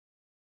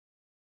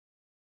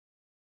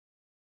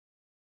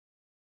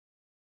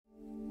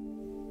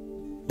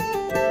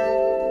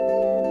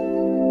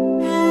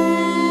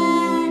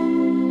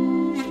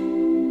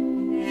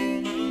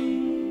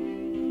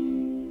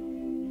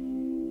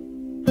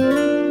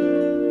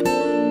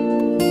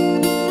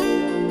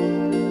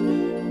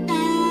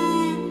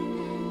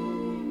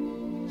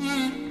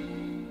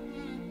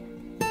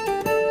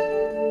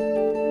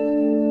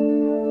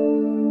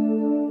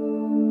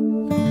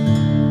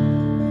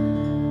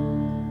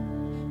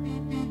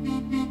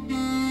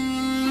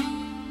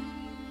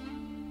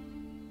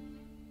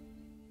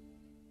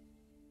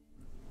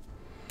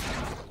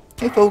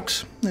Hey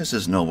folks, this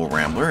is Noble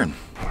Rambler, and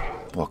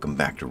welcome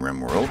back to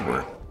RimWorld,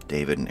 where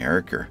David and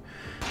Eric are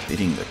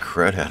beating the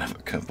crud out of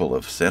a couple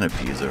of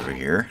centipedes over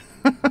here.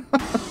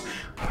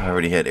 I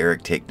already had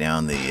Eric take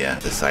down the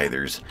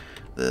scythers,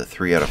 the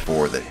 3 out of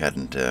 4 that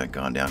hadn't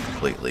gone down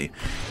completely.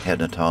 Had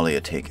Natalia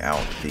take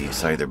out the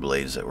scyther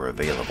blades that were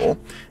available,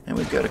 and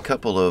we've got a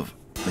couple of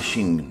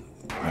machine,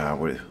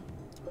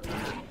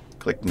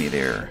 click me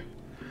there,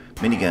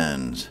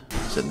 miniguns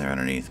sitting there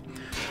underneath.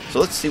 So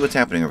let's see what's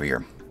happening over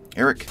here.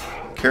 Eric,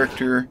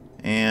 character,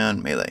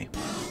 and melee.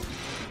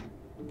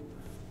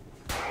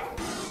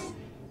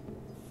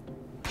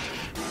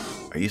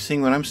 Are you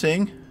seeing what I'm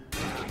seeing?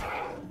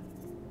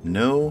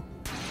 No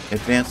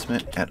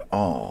advancement at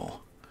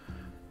all.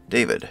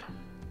 David,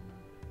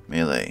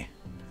 melee,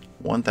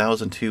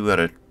 1002 out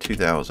of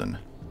 2000.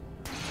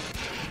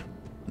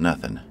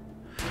 Nothing.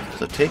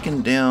 So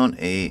taking down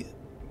a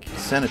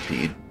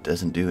centipede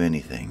doesn't do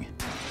anything.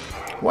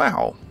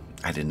 Wow,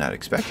 I did not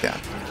expect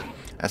that.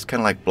 That's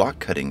kind of like block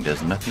cutting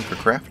does nothing for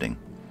crafting.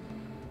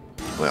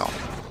 Well,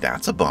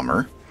 that's a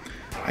bummer.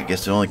 I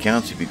guess it only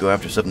counts if you go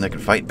after something that can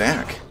fight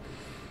back.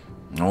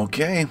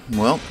 Okay,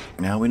 well,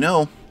 now we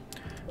know.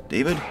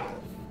 David,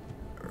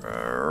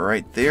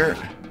 right there.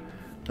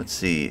 Let's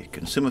see,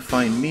 consume a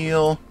fine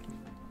meal.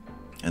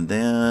 And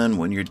then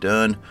when you're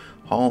done,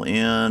 haul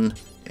in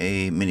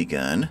a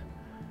minigun.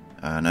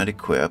 Not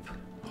equip,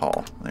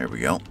 haul. There we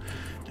go.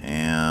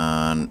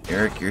 And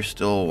Eric, you're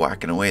still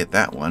whacking away at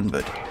that one,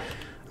 but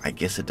I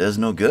guess it does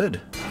no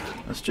good.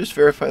 Let's just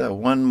verify that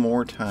one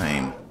more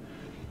time.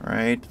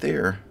 Right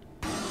there.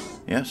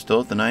 Yeah,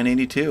 still at the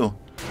 982.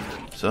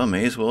 So I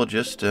may as well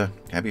just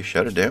have you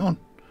shut it down.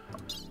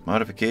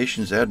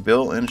 Modifications, add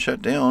bill, and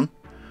shut down.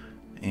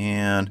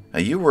 And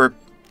you were,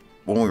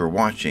 when we were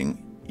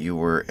watching, you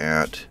were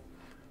at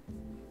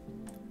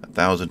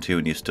 1002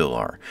 and you still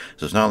are.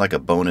 So it's not like a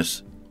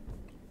bonus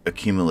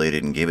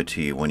accumulated and gave it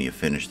to you when you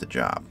finish the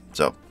job.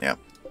 So, yeah.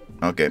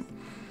 Okay.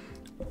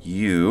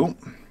 You...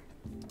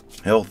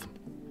 Health.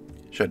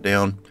 Shut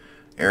down.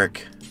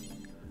 Eric.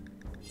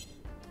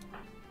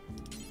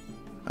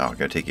 Oh, I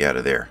gotta take you out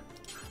of there.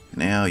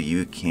 Now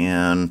you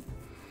can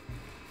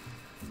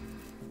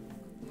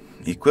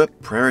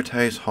equip,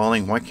 prioritize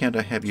hauling. Why can't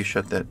I have you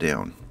shut that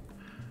down?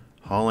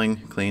 Hauling,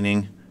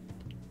 cleaning.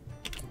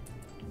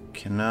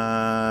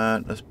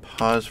 Cannot. Let's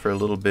pause for a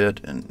little bit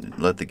and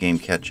let the game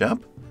catch up.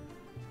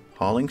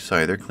 Hauling,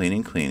 scyther,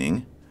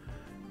 cleaning.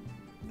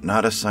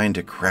 Not assigned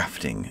to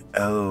crafting.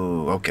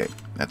 Oh, okay.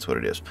 That's what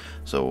it is.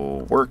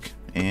 So work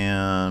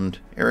and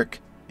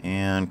Eric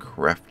and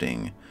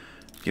crafting.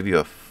 Give you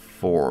a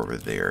 4 over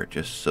there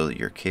just so that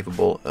you're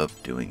capable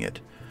of doing it.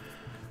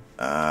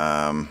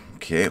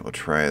 Okay, we'll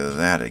try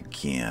that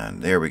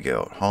again. There we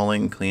go.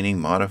 Hauling, cleaning,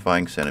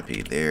 modifying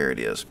centipede. There it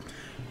is.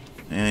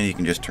 And you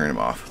can just turn them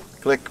off.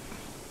 Click.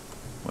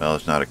 Well,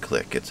 it's not a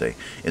click. It's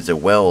a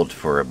weld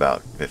for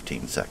about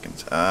 15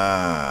 seconds.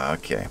 Ah,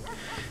 okay.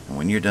 And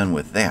when you're done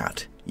with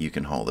that, you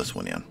can haul this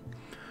one in.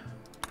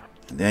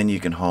 And then you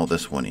can haul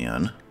this one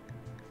in.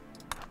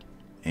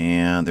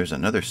 And there's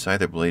another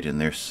scyther blade in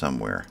there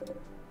somewhere.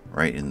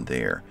 Right in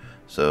there.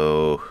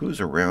 So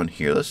who's around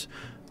here? Let's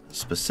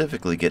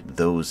specifically get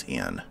those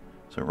in.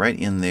 So right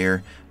in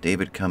there,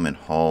 David, come and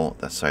haul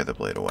that scyther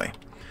blade away.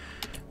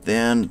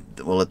 Then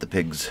we'll let the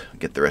pigs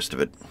get the rest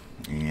of it.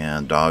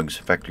 And dogs.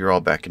 In fact, you're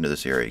all back into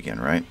this area again,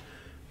 right?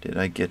 Did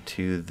I get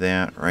to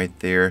that right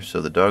there?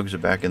 So the dogs are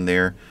back in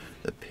there.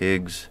 The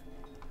pigs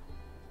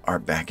are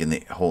back in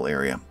the whole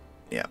area.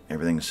 Yeah,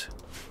 everything's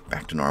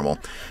back to normal.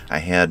 I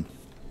had,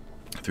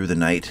 through the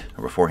night,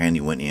 beforehand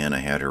you went in, I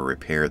had her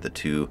repair the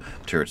 2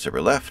 turrets that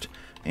were left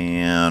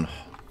and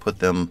put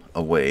them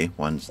away.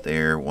 One's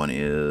there, one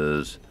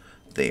is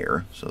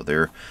there. So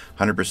they're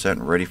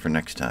 100% ready for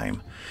next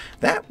time.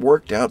 That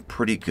worked out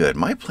pretty good.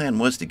 My plan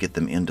was to get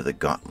them into the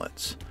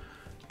gauntlets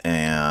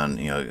and,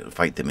 you know,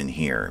 fight them in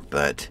here.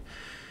 But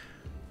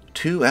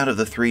 2 out of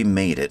the 3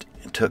 made it.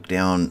 It took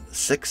down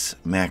 6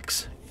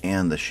 mechs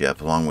and the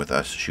ship, along with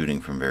us shooting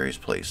from various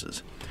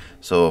places.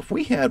 So if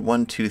we had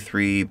 1, 2,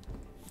 3,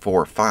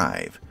 4,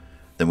 5,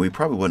 then we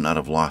probably would not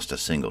have lost a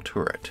single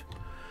turret.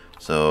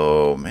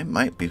 So it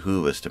might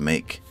behoove us to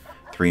make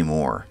 3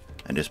 more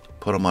and just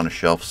put them on a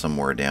shelf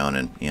somewhere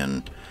down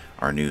in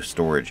our new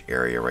storage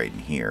area right in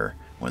here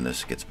when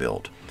this gets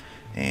built.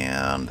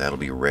 And that'll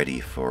be ready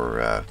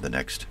for the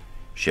next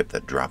ship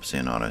that drops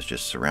in on us.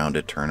 Just surround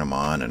it, turn them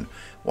on, and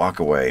walk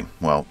away.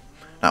 Well,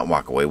 not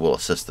walk away, we'll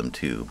assist them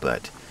too,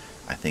 but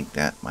I think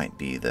that might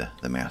be the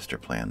master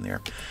plan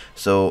there.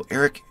 So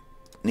Eric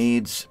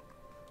needs...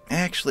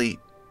 Actually...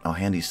 Oh,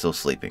 Handy's still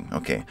sleeping.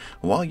 Okay.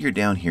 While you're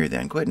down here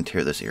then, go ahead and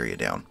tear this area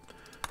down.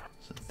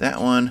 So that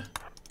one...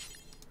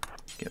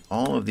 Get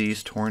all of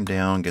these torn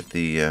down. Get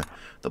the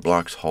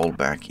blocks hauled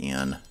back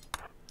in.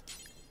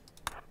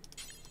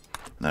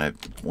 And I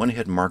went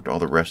ahead and marked all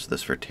the rest of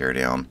this for tear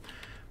down.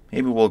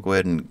 Maybe we'll go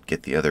ahead and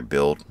get the other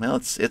build. Well,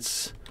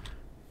 it's...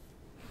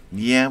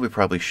 Yeah, we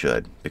probably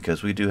should,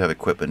 because we do have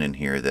equipment in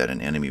here that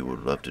an enemy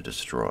would love to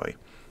destroy.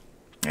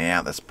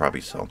 Yeah, that's probably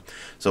so.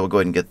 So we'll go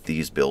ahead and get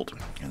these built,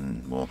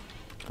 and we'll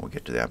We'll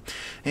get to that.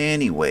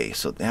 Anyway,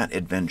 so that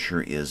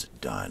adventure is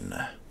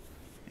done.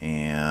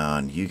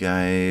 And you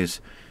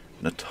guys,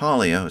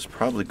 Natalia is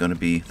probably going to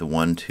be the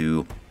one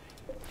to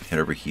head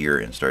over here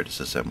and start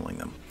disassembling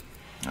them.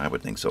 I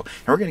would think so.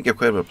 And we're going to get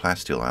quite a bit of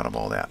plasteel out of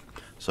all that.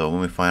 So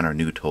when we find our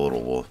new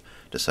total, we'll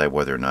decide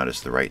whether or not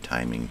it's the right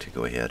timing to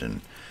go ahead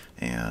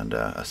and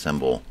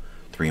assemble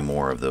 3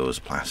 more of those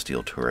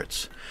plasteel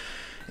turrets.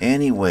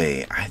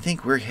 Anyway, I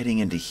think we're heading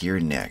into here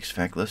next. In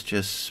fact, let's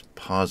just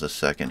pause a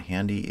second.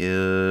 Handy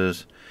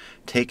is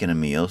taking a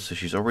meal, so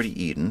she's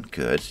already eaten.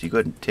 Good. So you go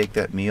ahead and take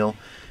that meal,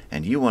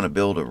 and you want to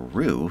build a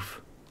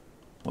roof.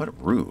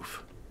 What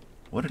roof?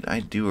 What did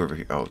I do over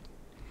here? Oh,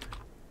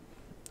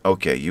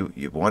 okay, you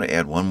want to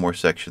add one more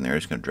section there.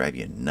 It's going to drive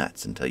you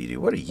nuts until you do.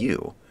 What are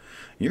you?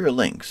 You're a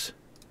lynx.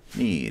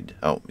 Need.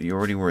 Oh, you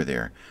already were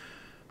there.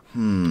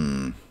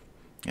 Yeah,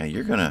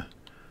 you're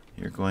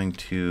going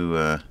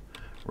to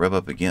rub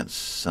up against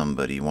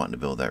somebody wanting to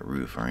build that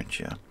roof, aren't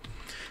you?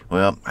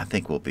 Well, I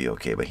think we'll be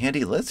okay. But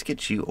Handy, let's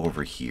get you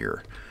over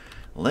here.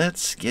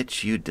 Let's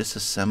get you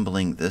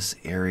disassembling this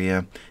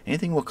area.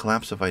 Anything will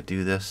collapse if I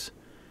do this?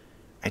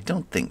 I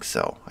don't think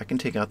so. I can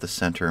take out the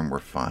center and we're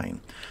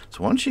fine.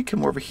 So why don't you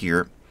come over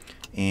here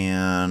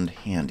and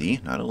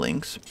Handy, not a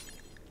lynx,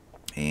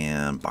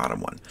 and bottom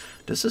one.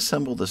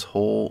 Disassemble this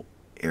whole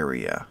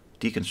area.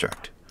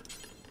 Deconstruct.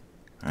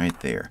 Right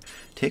there.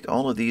 Take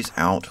all of these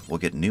out. We'll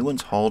get new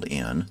ones hauled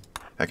in. In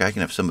fact, I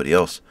can have somebody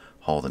else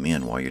haul them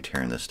in while you're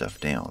tearing this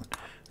stuff down.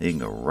 Then you can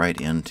go right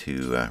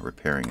into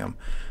repairing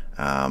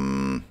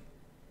them.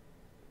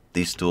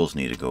 These stools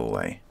need to go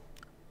away.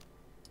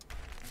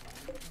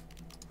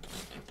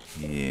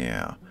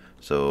 Yeah.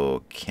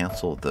 So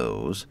cancel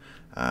those.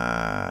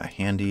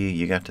 Handy,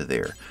 you got to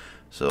there.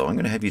 So I'm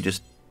going to have you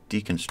just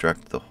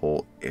deconstruct the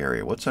whole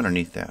area. What's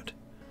underneath that?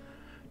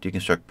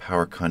 Deconstruct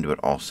power conduit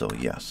also,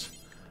 yes.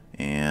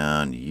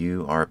 And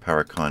you are a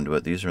power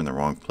conduit. These are in the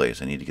wrong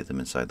place. I need to get them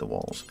inside the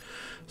walls.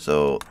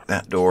 So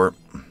that door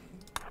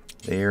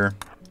there.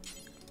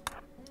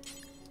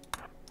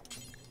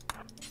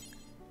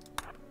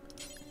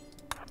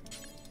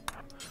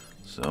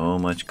 So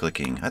much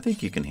clicking. I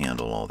think you can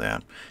handle all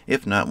that.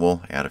 If not,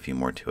 we'll add a few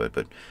more to it.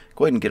 But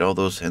go ahead and get all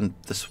those. And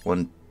this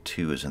one,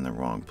 too, is in the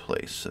wrong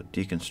place. So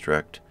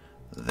deconstruct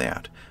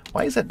that.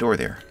 Why is that door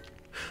there?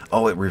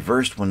 Oh, it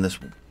reversed when this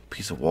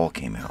piece of wall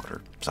came out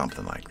or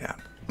something like that.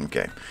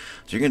 Okay.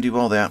 So you're going to do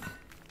all that.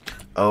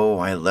 Oh,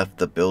 I left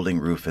the building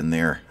roof in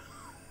there.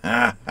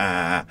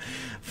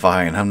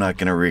 Fine. I'm not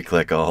going to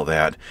re-click all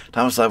that.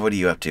 Tomislav, what are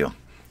you up to?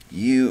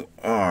 You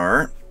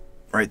are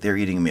right there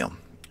eating a meal.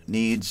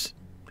 Needs...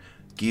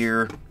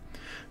 gear.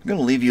 I'm going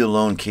to leave you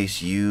alone in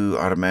case you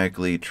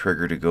automatically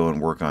trigger to go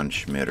and work on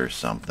Schmidt or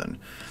something.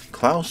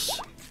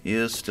 Klaus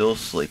is still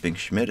sleeping.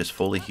 Schmidt is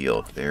fully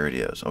healed. There it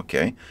is.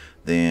 Okay.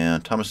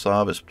 Then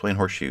Tomislav is playing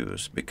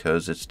horseshoes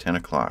because it's 10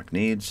 o'clock.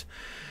 Needs,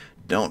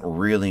 don't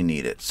really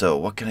need it. So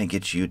what can I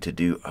get you to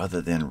do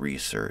other than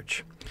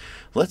research?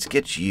 Let's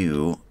get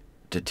you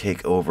to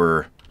take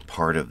over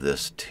part of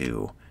this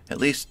too. At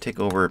least take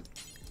over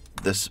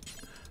this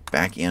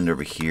back end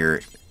over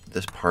here.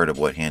 This part of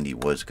what Handy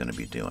was going to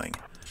be doing.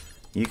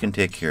 You can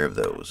take care of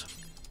those.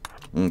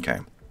 Okay.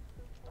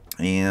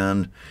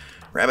 And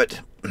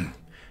Rabbit,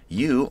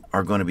 you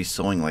are going to be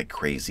sewing like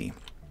crazy.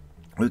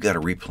 We've got to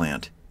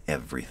replant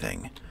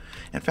everything.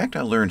 In fact,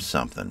 I learned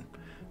something.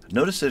 I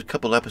noticed it a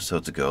couple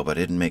episodes ago, but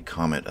I didn't make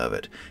comment of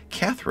it.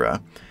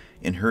 Cathra,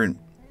 in her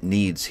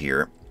needs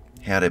here,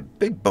 had a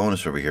big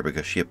bonus over here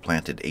because she had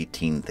planted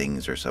 18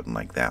 things or something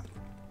like that.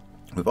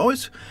 We've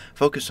always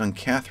focused on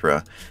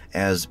Cathra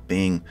as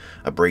being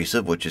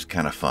abrasive, which is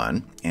kind of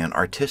fun, and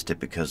artistic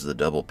because of the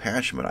double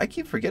passion. But I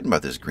keep forgetting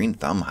about this green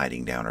thumb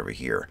hiding down over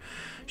here.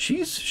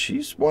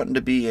 She's wanting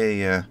to be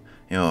a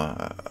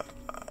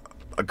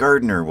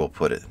gardener, we'll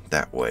put it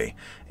that way,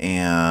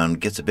 and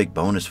gets a big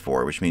bonus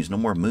for it, which means no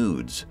more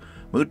mood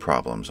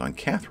problems on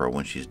Cathra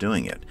when she's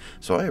doing it.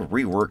 So I have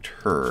reworked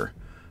her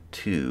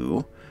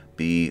to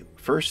be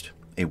first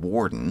a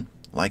warden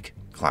like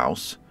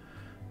Klaus.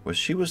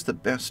 She was the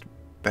best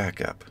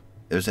backup.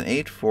 There's an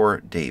 8 for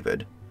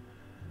David.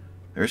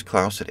 There's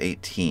Klaus at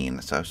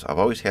 18. So I've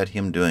always had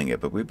him doing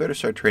it, but we better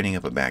start training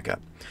up a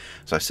backup.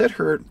 So I set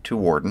her to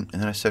warden, and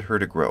then I set her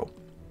to grow.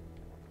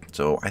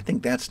 So I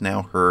think that's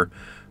now her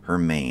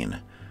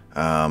main.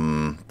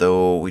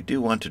 Though we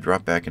do want to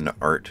drop back into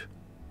art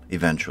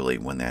eventually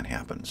when that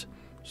happens.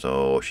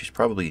 So she's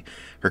probably,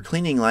 her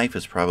cleaning life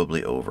is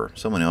probably over.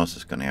 Someone else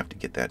is going to have to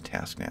get that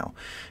task now.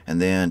 And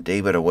then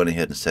David, I went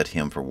ahead and set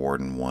him for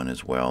Warden 1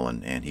 as well,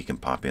 and he can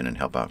pop in and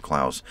help out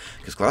Klaus.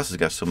 Because Klaus has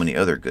got so many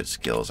other good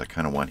skills. I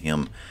kind of want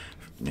him,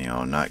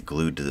 not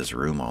glued to this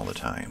room all the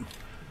time.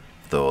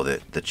 Though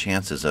the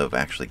chances of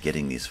actually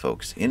getting these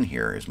folks in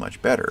here is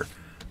much better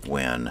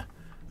when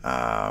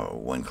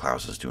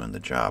Klaus is doing the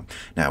job.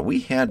 Now, we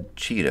had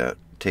Cheetah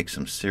take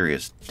some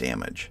serious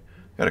damage.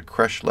 Got a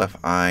crushed left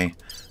eye.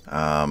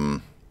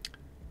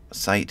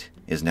 Sight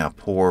is now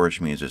poor,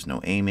 which means there's no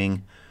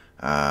aiming.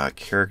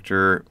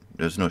 Character,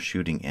 there's no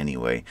shooting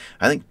anyway.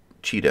 I think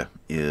Cheetah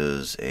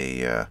is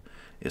a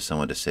is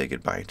someone to say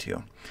goodbye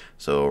to.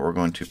 So we're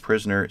going to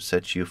prisoner,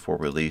 set you for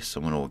release.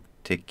 Someone will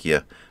take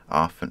you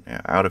off and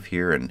out of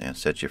here and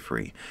set you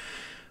free.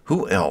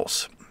 Who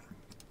else?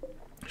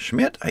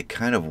 Schmidt, I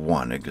kind of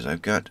wanted, because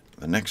I've got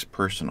the next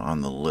person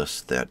on the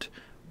list that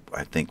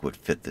I think would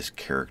fit this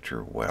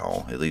character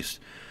well. At least,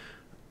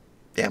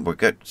 yeah, we've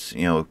got,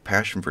 you know,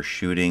 passion for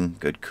shooting,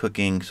 good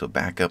cooking, so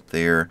back up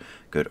there,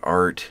 good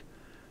art.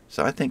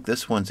 So I think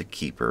this one's a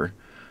keeper.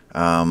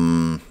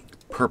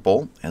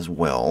 Purple as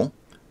well.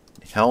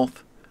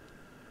 Health.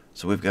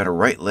 So we've got a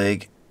right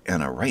leg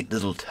and a right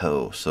little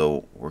toe,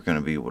 so we're going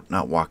to be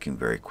not walking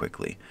very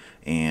quickly.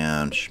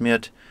 And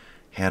Schmidt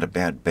had a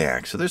bad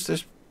back, so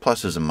there's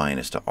pluses and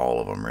minuses to all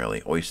of them,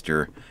 really.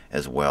 Oyster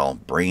as well.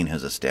 Brain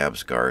has a stab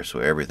scar, so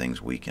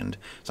everything's weakened.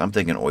 So I'm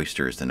thinking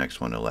Oyster is the next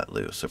one to let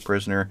loose. So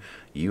Prisoner,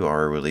 you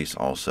are released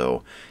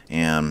also.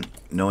 And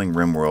knowing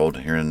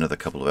RimWorld, here in another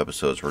couple of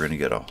episodes, we're going to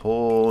get a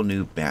whole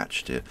new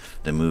batch to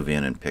move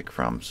in and pick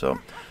from. So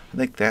I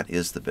think that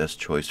is the best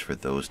choice for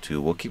those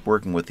two. We'll keep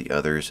working with the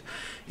others.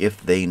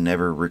 If they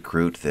never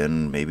recruit,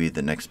 then maybe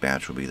the next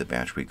batch will be the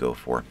batch we go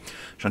for.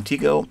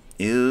 Shantigo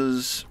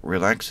is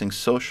relaxing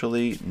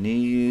socially,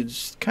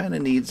 kind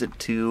of needs it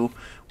too.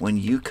 When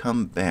you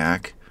come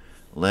back,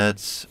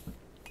 let's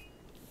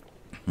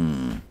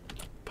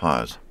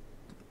pause.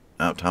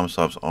 Oh,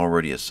 Tomasov's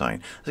already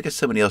assigned. Let's get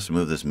somebody else to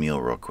move this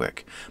meal real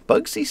quick.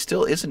 Bugsy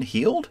still isn't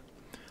healed?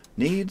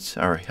 Needs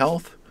our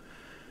health.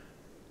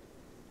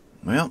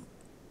 Well,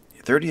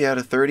 30 out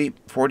of 30,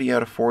 40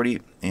 out of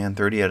 40, and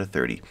 30 out of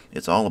 30.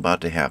 It's all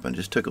about to happen.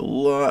 Just took a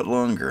lot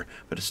longer,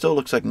 but it still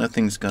looks like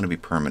nothing's going to be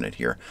permanent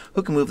here.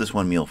 Who can move this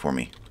one meal for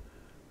me?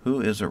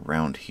 Who is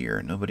around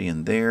here? Nobody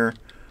in there.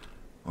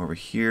 Over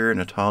here,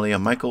 Natalia.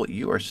 Michael,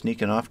 you are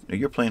sneaking off.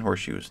 You're playing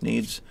horseshoes.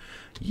 Needs.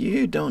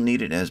 You don't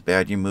need it as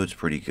bad. Your mood's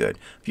pretty good.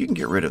 If you can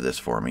get rid of this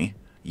for me,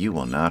 you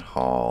will not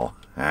haul.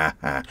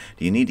 Do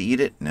you need to eat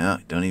it? No,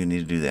 don't even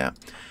need to do that.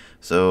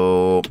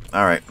 So,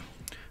 all right.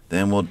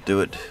 Then we'll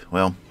do it.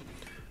 Well,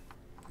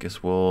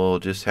 guess we'll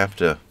just have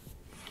to.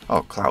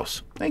 Oh,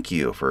 Klaus, thank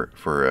you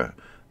for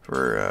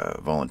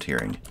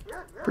volunteering.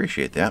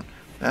 Appreciate that.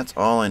 That's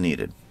all I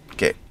needed.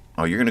 Okay.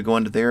 Oh, you're gonna go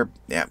into there?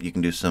 Yeah, you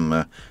can do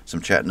some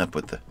chatting up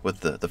with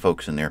the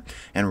folks in there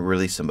and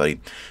release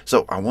somebody.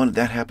 So I wanted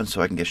that to happen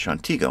so I can get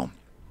Shantigo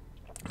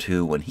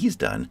to, when he's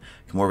done,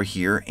 come over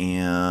here.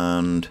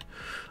 And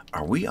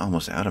are we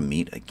almost out of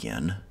meat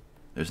again?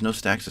 There's no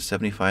stacks of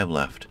 75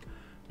 left.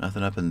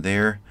 Nothing up in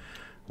there.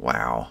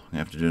 Wow, I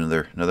have to do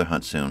another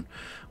hunt soon.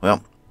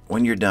 Well,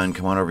 when you're done,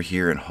 come on over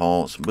here and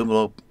haul some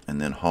boomelope, and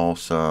then haul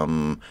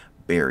some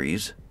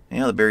berries.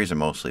 Yeah, the berries are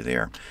mostly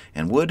there.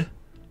 And wood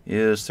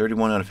is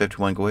 31 out of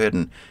 51. Go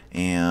ahead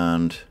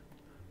and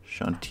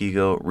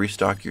Shantigo,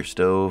 restock your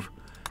stove,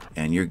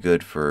 and you're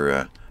good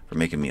for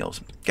making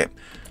meals. Okay,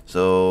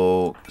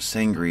 so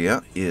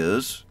Sangria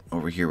is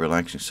over here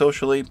relaxing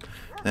socially.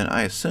 Then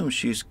I assume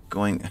she's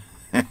going.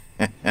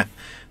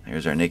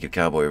 There's our naked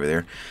cowboy over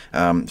there.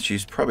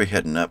 She's probably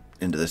heading up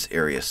into this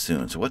area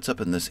soon. So what's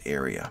up in this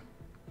area?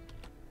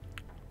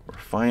 We're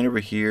fine over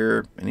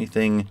here.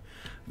 Anything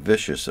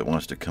vicious that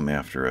wants to come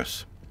after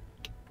us?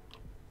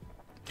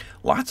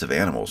 Lots of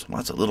animals.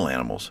 Lots of little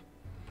animals.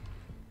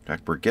 In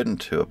fact, we're getting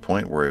to a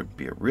point where it'd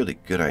be a really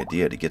good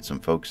idea to get some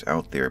folks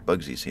out there,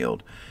 Bugsy's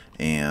healed,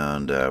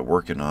 and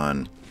working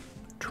on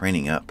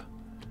training up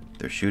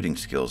their shooting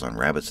skills on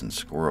rabbits and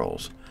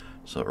squirrels.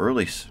 So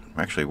early,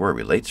 actually, where are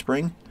we? Late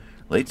spring?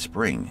 Late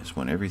spring is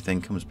when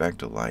everything comes back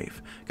to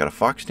life. Got a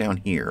fox down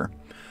here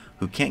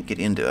who can't get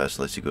into us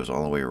unless he goes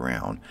all the way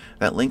around.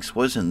 That lynx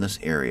was in this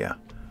area.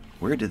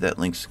 Where did that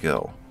lynx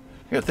go?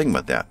 You gotta think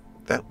about that.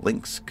 That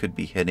lynx could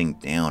be heading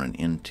down and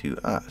into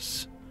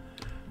us.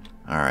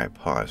 Alright,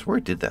 pause. Where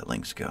did that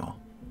lynx go?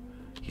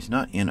 He's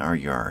not in our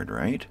yard,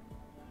 right?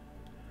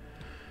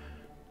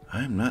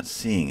 I'm not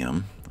seeing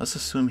him. Let's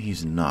assume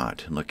he's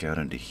not and look out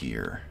into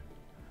here.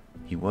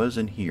 He was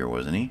in here,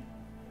 wasn't he?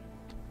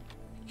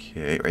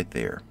 Okay, right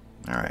there.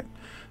 Alright.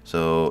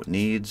 So,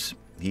 needs...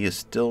 He is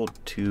still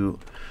too...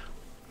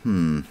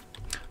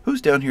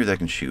 Who's down here that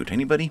can shoot?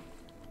 Anybody?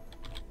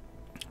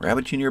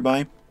 Rabbit, you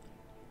nearby?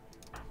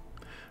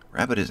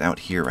 Rabbit is out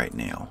here right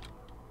now.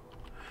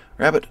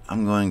 Rabbit,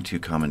 I'm going to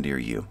commandeer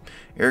you.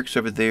 Eric's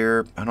over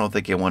there. I don't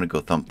think I want to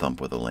go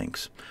thump with a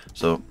lynx.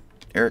 So,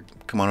 Eric,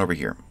 come on over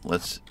here.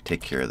 Let's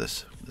take care of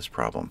this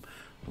problem.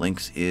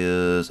 Lynx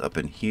is up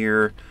in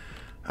here.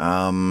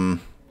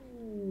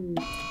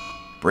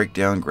 Break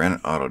down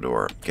granite auto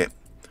door. Okay.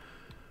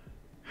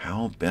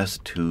 How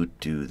best to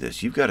do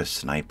this? You've got a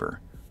sniper.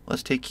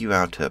 Let's take you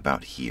out to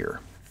about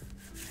here.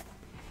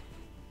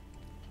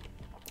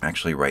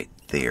 Actually, right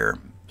there.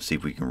 See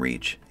if we can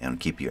reach and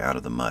keep you out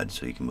of the mud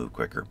so you can move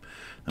quicker.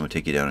 Then we'll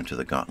take you down into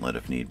the gauntlet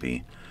if need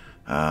be.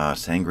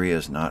 Sangria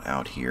is not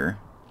out here.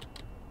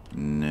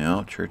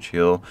 No,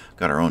 Churchill.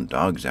 Got our own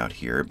dogs out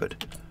here,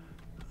 but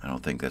I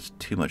don't think that's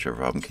too much of a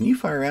problem. Can you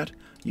fire at?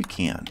 You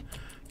can.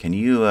 Can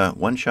you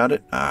one-shot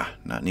it? Ah,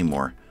 not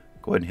anymore.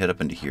 Go ahead and head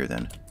up into here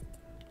then.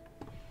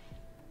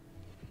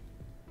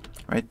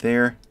 Right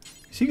there.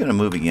 Is he going to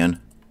move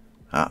again?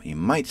 Ah, you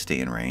might stay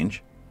in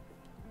range.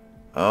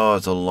 Oh,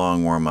 it's a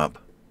long warm-up.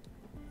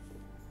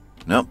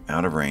 Nope,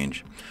 out of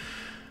range.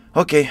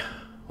 Okay,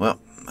 well,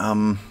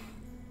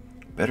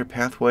 better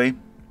pathway?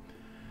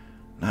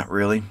 Not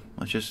really.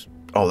 Let's just...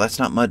 Oh, that's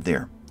not mud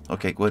there.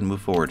 Okay, go ahead and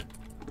move forward.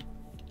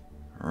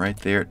 Right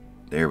there.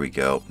 There we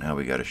go. Now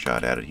we got a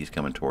shot at it. He's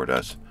coming toward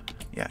us.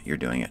 Yeah, you're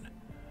doing it.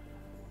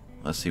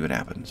 Let's see what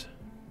happens.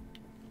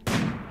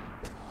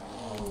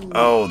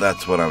 Oh,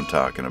 that's what I'm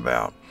talking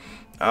about.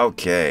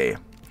 Okay.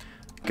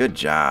 Good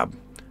job.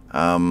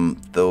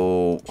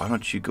 Though, why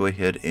don't you go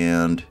ahead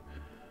and...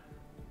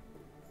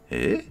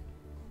 Eh?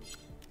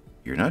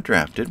 You're not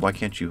drafted. Why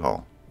can't you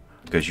haul?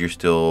 Because you're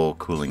still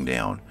cooling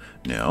down.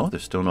 No,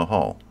 there's still no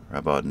haul. How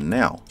about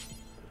now?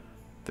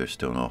 There's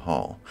still no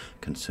haul.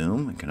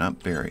 Consume and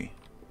cannot bury.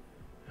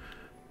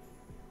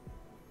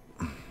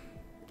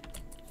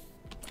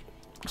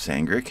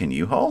 Sangria, can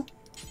you haul?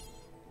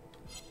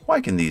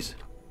 Why can these...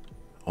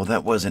 Oh,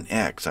 that was an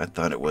X. I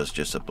thought it was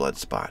just a blood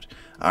spot.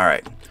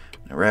 Alright.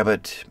 Now,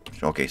 Rabbit.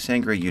 Okay,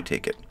 Sangria, you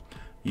take it.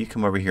 You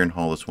come over here and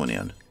haul this one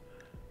in.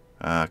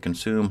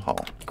 Consume,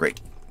 haul.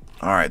 Great.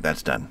 Alright,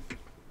 that's done.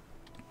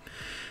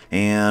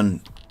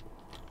 And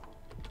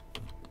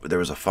there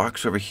was a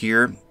fox over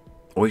here.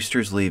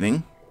 Oyster's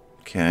leaving.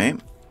 Okay.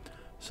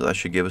 So that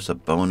should give us a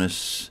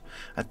bonus.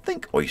 I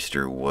think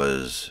oyster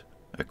was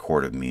a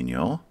quart of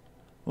mignon.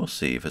 We'll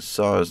see. If it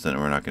saws, then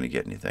we're not going to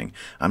get anything.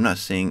 I'm not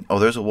seeing... Oh,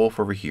 there's a wolf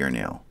over here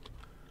now.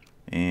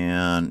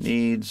 And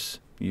needs...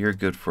 You're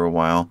good for a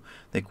while.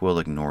 I think we'll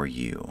ignore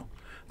you.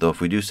 Though if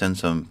we do send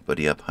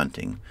somebody up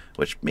hunting,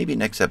 which maybe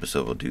next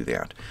episode we'll do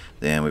that,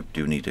 then we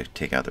do need to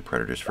take out the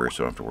predators first,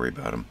 so we don't have to worry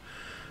about them.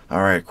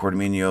 Alright, quart of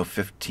mignon,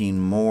 15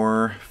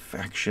 more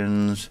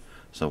factions.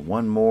 So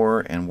one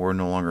more, and we're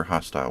no longer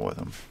hostile with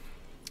them.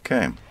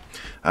 Okay.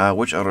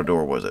 Which auto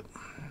door was it?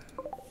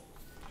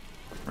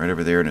 Right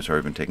over there, and it's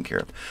already been taken care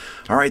of.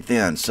 Alright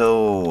then,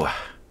 so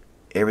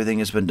everything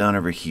has been done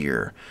over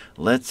here.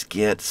 Let's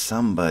get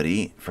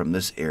somebody from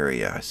this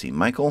area. I see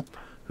Michael,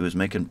 who is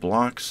making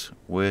blocks,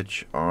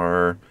 which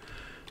are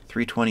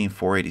 320 and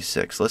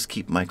 486. Let's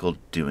keep Michael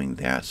doing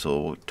that.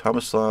 So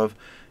Tomislav,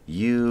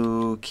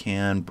 you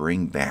can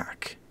bring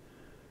back.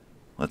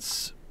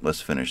 Let's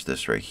finish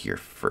this right here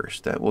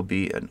first. That will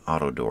be an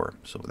auto door.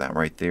 So that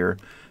right there,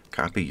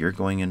 copy, you're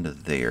going into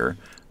there.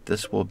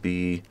 This will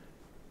be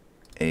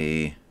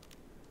a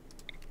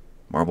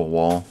marble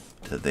wall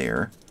to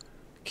there.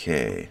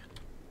 Okay.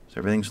 So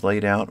everything's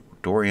laid out.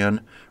 Door in.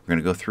 We're going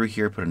to go through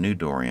here, put a new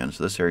door in.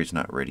 So this area's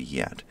not ready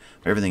yet.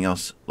 But everything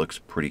else looks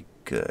pretty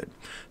good.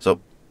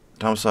 So,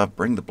 Tomislav,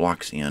 bring the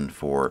blocks in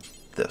for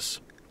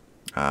this.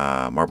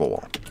 Marble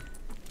wall.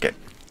 Okay.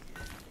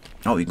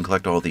 Oh, you can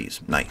collect all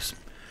these. Nice.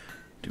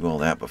 Do all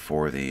that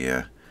before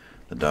the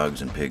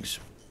dogs and pigs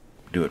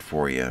do it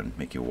for you and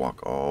make you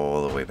walk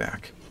all the way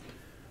back.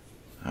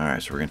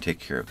 Alright, so we're going to take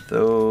care of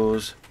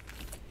those.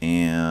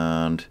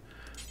 And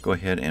go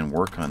ahead and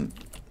work on...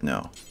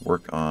 No,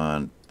 work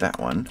on that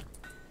one.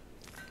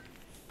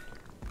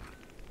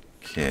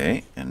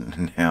 Okay,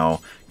 and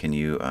now can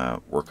you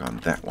work on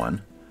that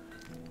one?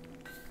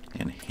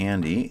 And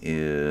handy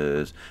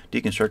is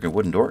deconstruct a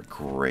wooden door.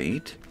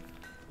 Great.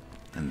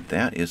 And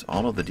that is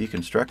all of the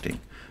deconstructing.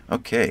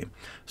 Okay,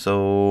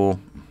 so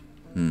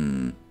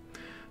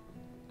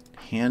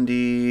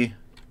handy,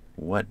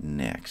 what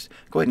next?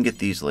 Go ahead and get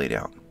these laid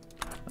out.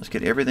 Let's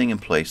get everything in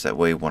place. That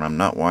way when I'm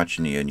not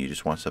watching you and you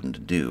just want something to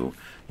do,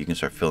 you can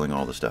start filling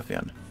all the stuff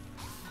in.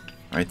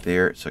 Right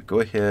there. So go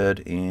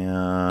ahead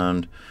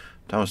and...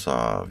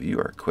 Tomislav, you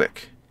are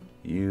quick.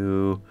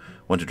 You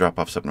want to drop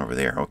off something over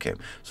there. Okay.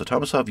 So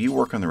Tomislav, you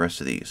work on the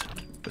rest of these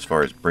as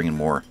far as bringing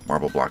more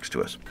marble blocks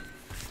to us.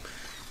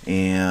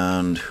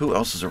 And who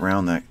else is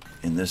around that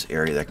in this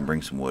area that can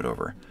bring some wood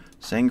over?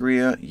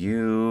 Sangria,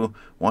 you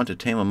want to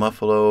tame a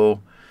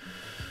muffalo,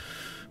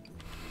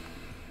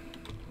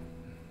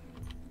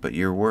 but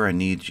you're where I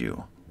need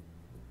you.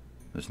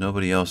 There's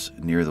nobody else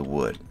near the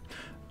wood.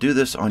 Do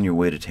this on your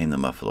way to tame the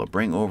muffalo.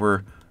 Bring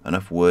over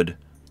enough wood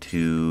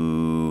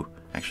to...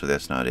 Actually,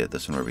 that's not it.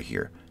 This one over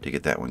here. To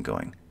get that one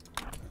going.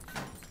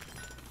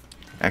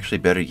 Actually,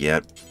 better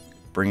yet,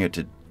 bring it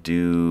to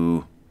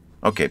do...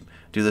 Okay,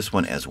 do this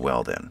one as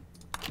well then.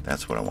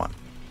 That's what I want.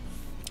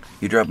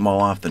 You drop them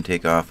all off, then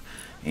take off.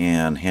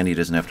 And Handy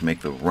doesn't have to make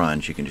the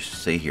run. She can just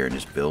stay here and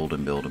just build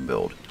and build and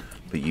build.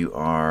 But you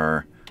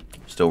are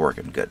still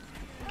working. Good.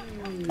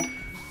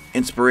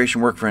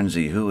 Inspiration Work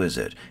Frenzy. Who is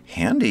it?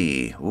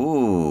 Handy.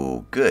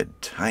 Ooh,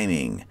 good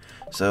timing.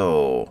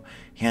 So,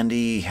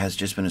 Handy has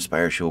just been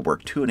inspired. She will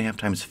work 2.5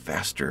 times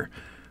faster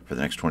for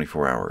the next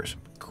 24 hours.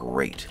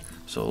 Great.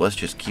 So let's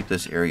just keep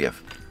this area.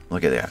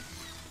 Look at that.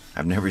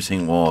 I've never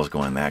seen walls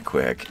going that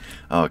quick.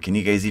 Oh, can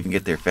you guys even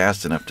get there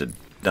fast enough to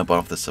dump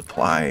off the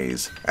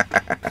supplies?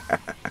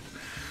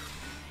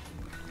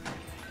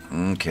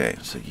 Okay,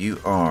 so you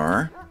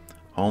are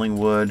hauling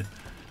wood.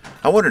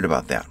 I wondered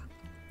about that.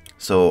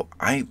 So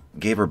I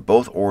gave her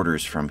both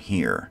orders from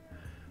here,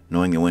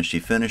 knowing that when she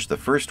finished the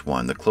first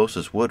one, the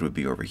closest wood would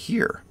be over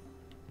here.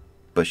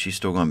 But she's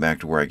still going back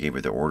to where I gave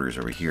her the orders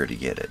over here to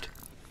get it.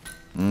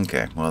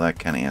 Okay, well, that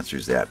kind of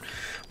answers that.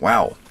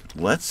 Wow,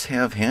 let's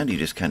have Handy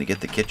just kind of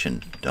get the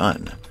kitchen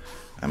done.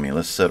 I mean,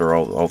 let's set her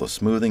all the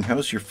smoothing.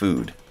 How's your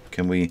food?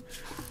 Can we...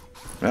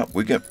 Well,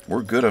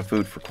 we're good on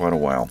food for quite a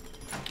while.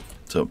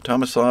 So,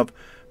 Tomislav,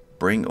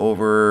 bring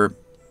over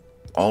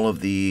all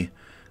of the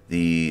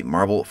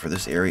marble for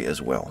this area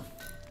as well.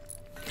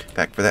 In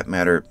fact, for that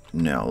matter,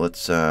 no.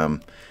 Let's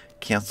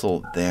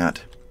cancel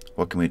that.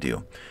 What can we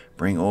do?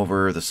 Bring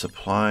over the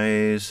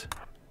supplies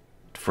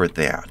for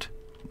that.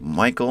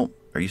 Michael,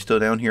 are you still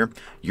down here?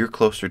 You're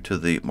closer to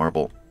the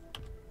marble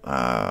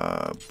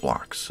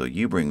blocks, so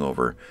you bring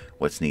over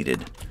what's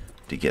needed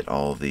to get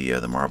all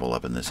the marble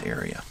up in this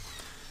area.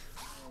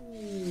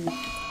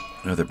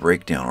 Another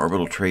breakdown.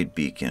 Orbital trade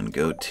beacon.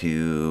 Go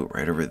to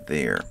right over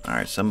there. All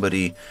right,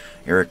 somebody,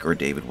 Eric or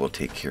David, will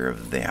take care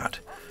of that.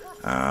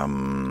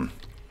 Kind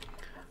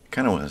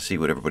of want to see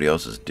what everybody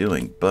else is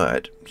doing,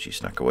 but she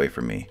snuck away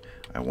from me.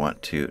 I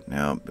want to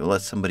now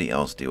let somebody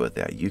else deal with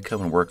that. You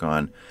come and work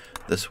on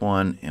this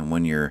one, and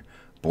when you're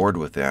bored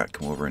with that,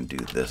 come over and do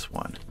this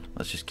one.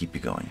 Let's just keep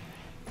you going.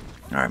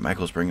 All right,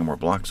 Michael's bringing more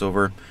blocks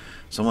over.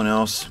 Someone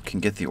else can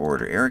get the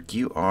order. Eric,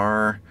 you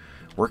are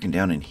working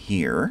down in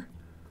here,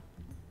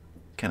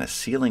 kind of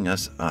sealing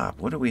us up.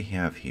 What do we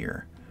have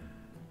here?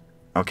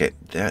 Okay,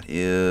 that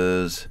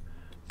is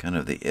kind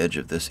of the edge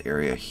of this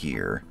area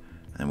here.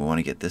 And we want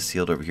to get this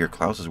sealed over here.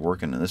 Klaus is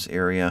working in this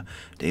area.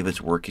 David's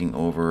working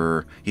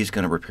over... He's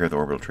going to repair the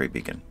orbital trade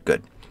beacon.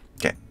 Good.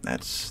 Okay,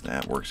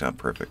 that works out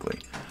perfectly.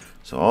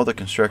 So all the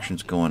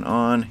construction's going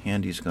on.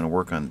 Handy's going to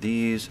work on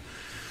these.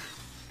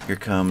 Here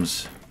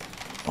comes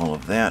all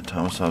of that.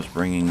 Tomislav's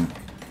bringing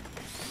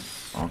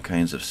all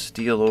kinds of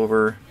steel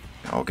over.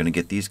 Now we're going to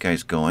get these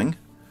guys going.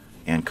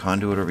 And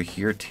conduit over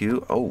here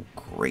too. Oh,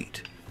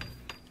 great.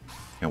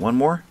 Got one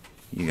more?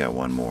 You got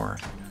one more.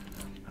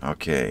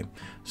 Okay.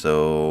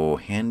 So,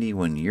 Handy,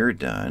 when you're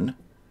done,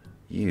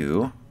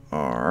 you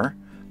are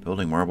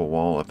building marble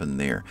wall up in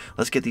there.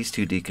 Let's get these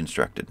two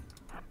deconstructed.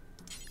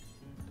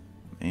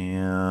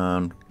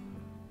 And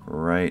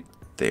right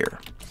there.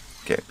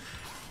 Okay.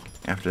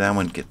 After that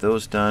one, get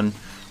those done.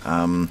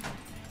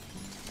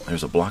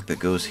 There's a block that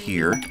goes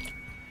here.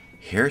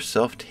 Hare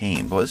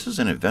self-tamed. Boy, this is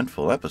an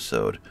eventful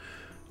episode.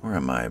 Where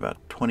am I? About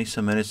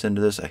 20-some minutes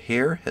into this. A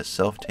hare has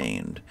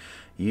self-tamed.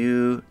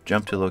 You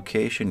jump to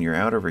location. You're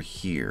out over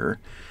here.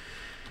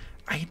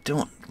 I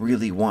don't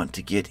really want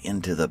to get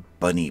into the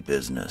bunny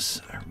business.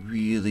 I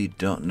really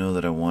don't know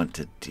that I want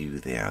to do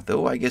that.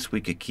 Though I guess we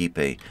could keep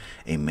a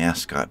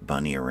mascot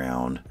bunny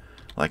around,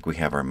 like we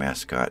have our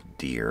mascot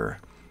deer,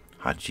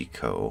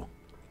 Hachiko.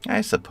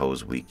 I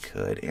suppose we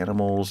could.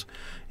 Animals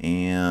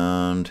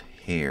and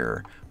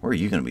hare. Where are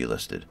you going to be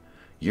listed?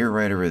 You're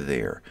right over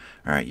there.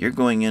 All right, you're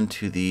going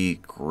into the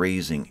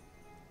grazing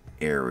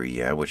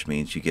area, which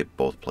means you get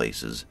both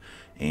places.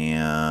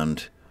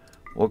 And...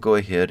 we'll go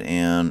ahead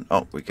and...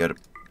 oh, we got to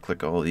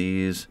click all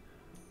these.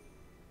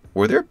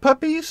 Were there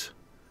puppies?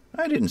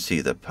 I didn't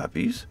see the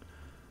puppies.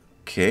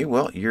 Okay,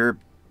 well, you're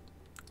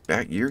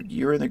back.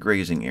 You're in the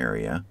grazing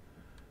area.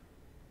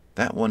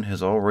 That one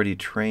has already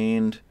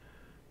trained.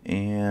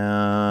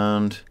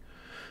 And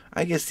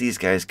I guess these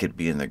guys could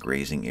be in the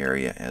grazing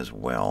area as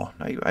well.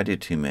 I did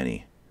too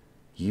many.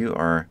 You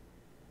are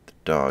the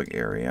dog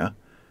area.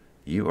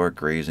 You are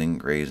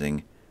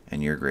grazing,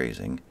 and you're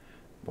grazing.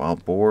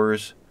 Wild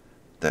boars...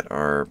 that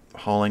are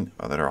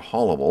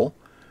haulable.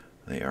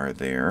 They are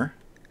there.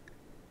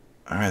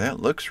 All right, that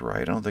looks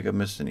right. I don't think I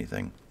missed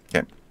anything.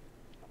 Okay,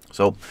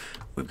 so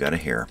we've got a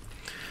hare.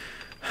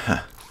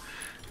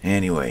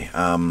 Anyway,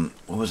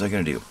 what was I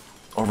going to do?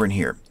 Over in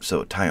here.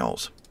 So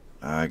tiles.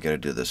 I got to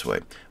do it this way.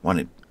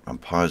 I'm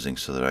pausing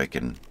so that I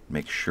can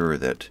make sure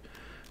that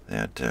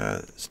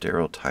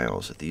sterile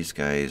tiles that these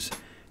guys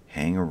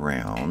hang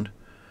around.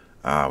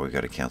 We've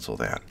got to cancel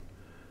that.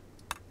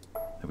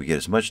 That we get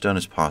as much done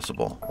as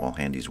possible while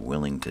Handy's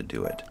willing to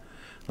do it.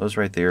 Those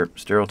right there,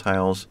 sterile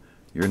tiles,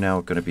 you're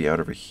now going to be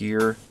out over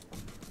here,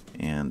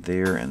 and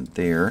there, and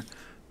there.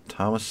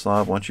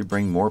 Tomislav, why don't you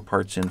bring more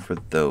parts in for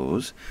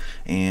those?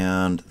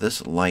 And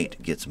this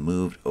light gets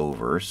moved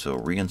over, so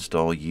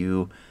reinstall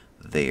you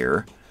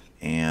there.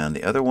 And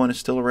the other one is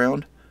still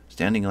around.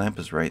 Standing lamp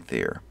is right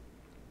there.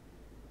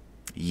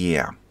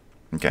 Yeah.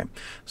 Okay.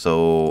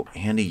 So,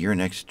 Handy, your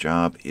next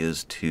job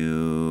is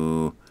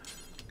to...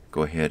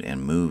 go ahead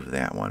and move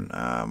that one.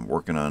 I'm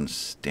working on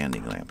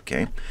standing lamp,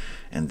 okay?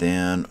 And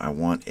then I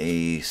want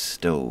a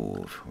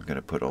stove. We're going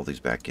to put all these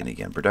back in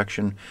again.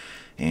 Production.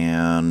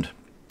 And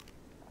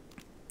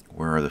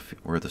where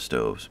are the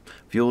stoves?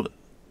 Fueled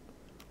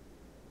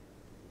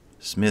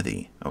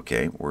smithy.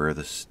 Okay, where are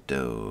the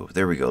stove?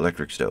 There we go,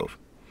 electric stove.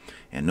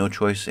 And no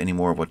choice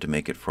anymore of what to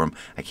make it from.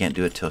 I can't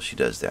do it till she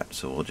does that.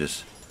 So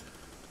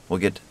we'll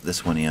get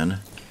this one in.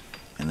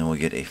 And then we'll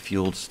get a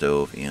fueled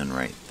stove in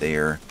right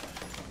there.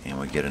 And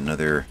we get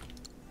another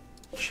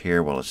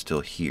chair while it's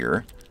still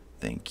here.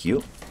 Thank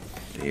you.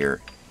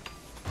 There,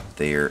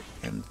 there,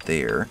 and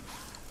there.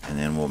 And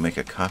then we'll make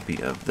a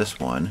copy of this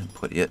one.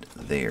 Put it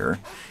there.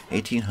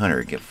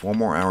 1800. Get 4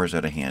 more hours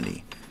out of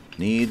Handy.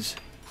 Needs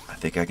I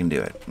think I can do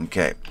it.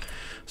 Okay.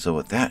 So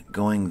with that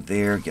going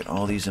there, get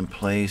all these in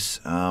place.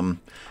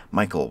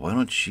 Michael, why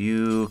don't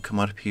you come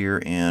up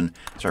here and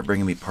start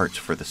bringing me parts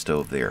for the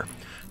stove there.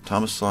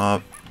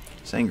 Tomislav,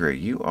 Sangre,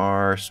 you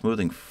are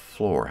smoothing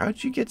floor. How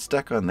did you get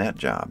stuck on that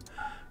job?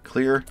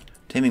 Clear,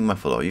 taming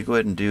muffalo. You go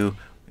ahead and do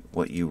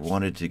what you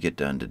wanted to get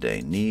done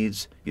today.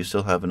 Needs, you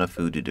still have enough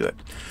food to do it.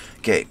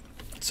 Okay,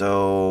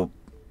 so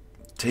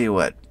tell you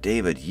what,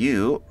 David,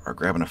 you are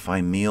grabbing a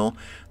fine meal.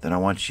 Then I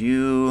want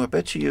you, I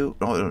bet you,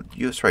 oh,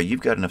 that's right,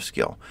 you've got enough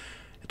skill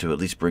to at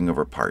least bring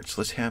over parts.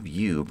 Let's have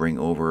you bring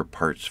over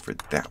parts for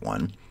that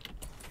one.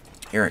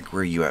 Eric,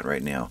 where are you at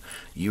right now?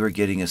 You are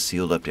getting us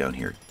sealed up down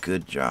here.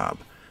 Good job.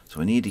 So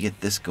we need to get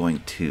this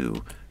going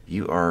too.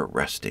 You are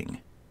resting.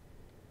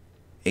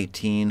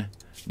 18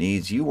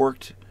 needs, you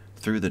worked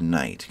through the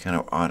night, kind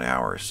of odd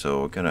hours,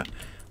 so we're going to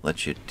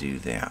let you do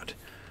that.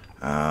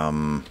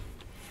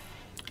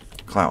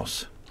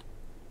 Klaus.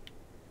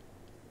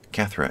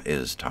 Kathra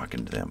is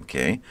talking to them,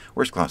 okay?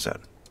 Where's Klaus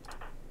at?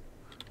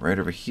 Right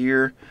over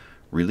here.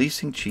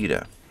 Releasing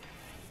cheetah.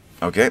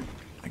 Okay,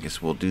 I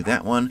guess we'll do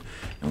that one.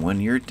 And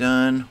when you're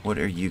done, what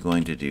are you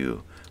going to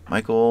do?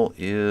 Michael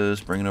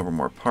is bringing over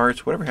more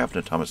parts. Whatever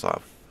happened to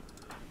Tomislav?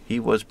 He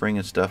was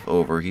bringing stuff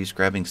over. He's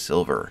grabbing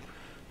silver.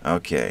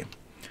 Okay,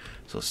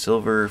 so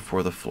silver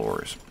for the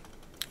floors.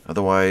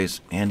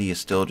 Otherwise, Andy is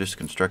still just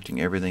constructing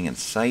everything in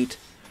sight.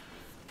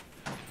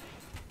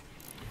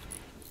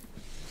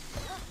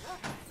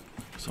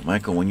 So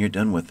Michael, when you're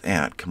done with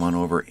that, come on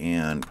over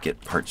and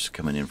get parts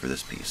coming in for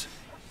this piece.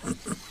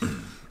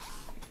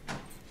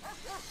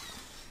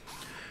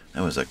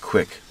 That was a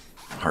quick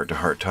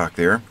heart-to-heart talk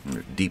there,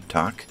 deep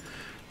talk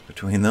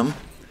between them.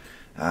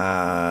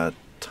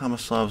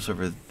 Tomislav's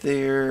over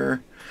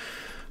there.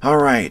 All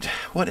right,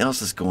 what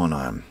else is going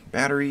on?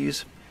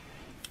 Batteries.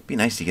 Be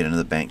nice to get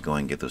another bank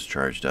going, get those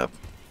charged up.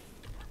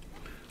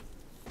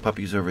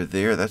 Puppies over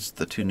there. That's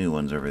the 2 new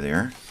ones over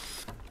there.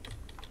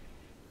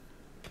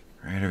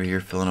 Right over here,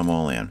 filling them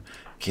all in.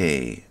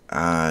 Okay,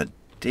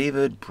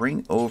 David,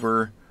 bring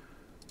over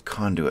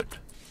conduit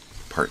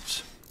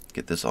parts.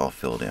 Get this all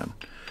filled in.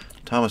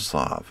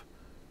 Tomislav.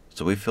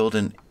 So we filled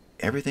in.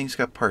 Everything's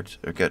got parts,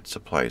 or got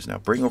supplies now.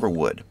 Bring over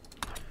wood.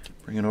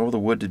 Bringing over the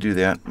wood to do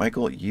that.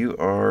 Michael, you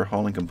are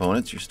hauling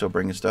components. You're still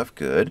bringing stuff.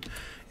 Good.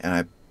 And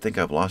I think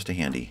I've lost a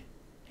Handy.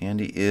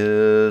 Handy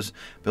is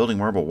building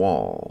marble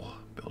wall.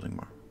 Building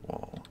marble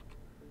wall.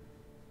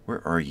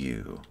 Where are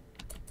you?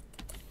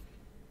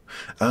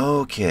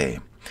 Okay.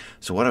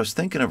 So what I was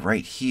thinking of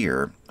right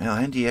here. Well,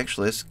 Handy,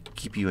 actually, let's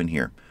keep you in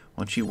here.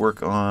 Why don't you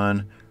work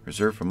on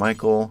reserve for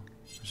Michael.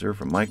 Reserve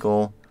for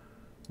Michael.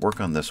 Work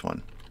on this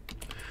one.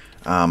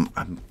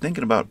 I'm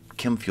thinking about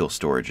chem fuel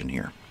storage in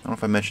here. I don't know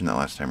if I mentioned that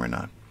last time or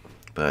not,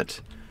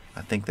 but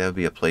I think that would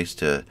be a place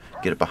to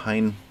get it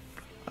behind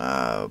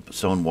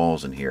stone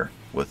walls in here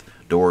with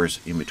doors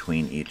in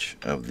between each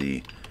of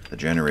the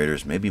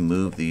generators. Maybe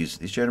move these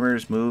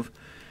generators move.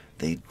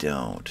 They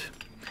don't.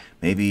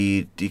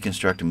 Maybe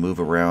deconstruct and move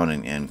around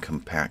and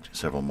compact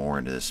several more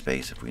into this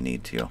space if we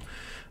need to.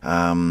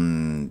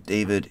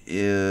 David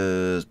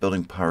is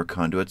building power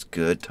conduits.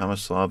 Good.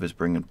 Tomislav is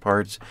bringing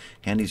parts.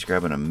 Handy's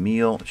grabbing a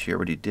meal. She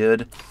already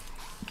did.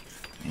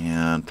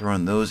 And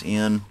throwing those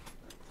in.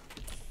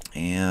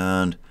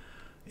 And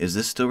is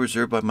this still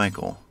reserved by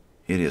Michael?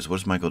 It is.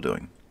 What is Michael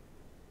doing?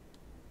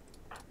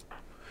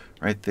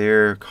 Right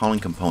there, calling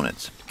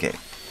components. Okay.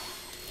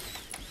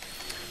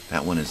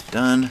 That one is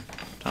done.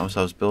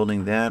 Tomislav's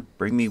building that.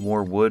 Bring me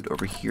more wood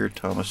over here,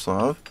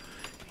 Tomislav.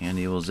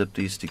 Handy will zip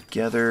these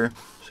together.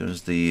 As soon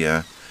as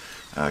the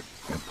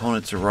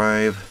components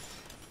arrive,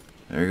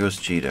 there goes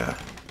Cheetah.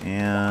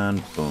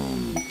 And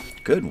boom.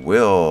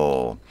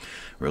 Goodwill.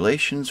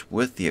 Relations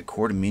with the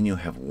Accordomino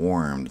have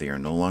warmed. They are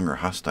no longer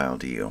hostile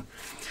to you.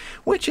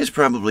 Which is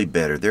probably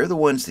better. They're the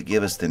ones that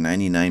give us the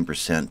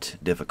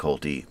 99%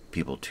 difficulty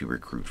people to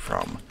recruit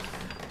from.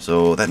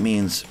 So that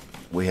means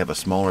we have a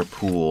smaller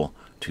pool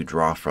to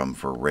draw from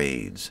for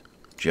raids.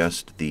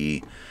 Just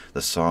the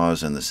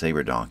saws and the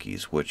saber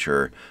donkeys, which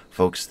are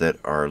folks that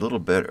are a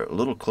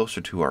little closer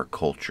to our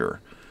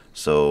culture,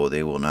 so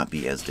they will not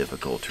be as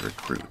difficult to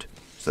recruit.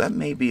 So that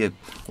may be a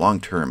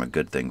long-term a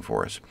good thing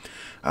for us.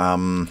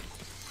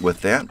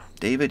 With that,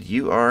 David,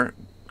 you are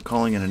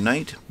calling it a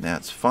night.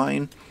 That's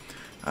fine.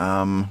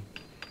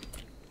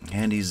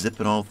 Handy's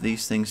zipping all of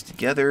these things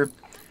together,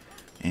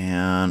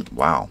 and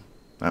wow,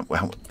 that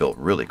built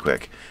really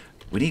quick.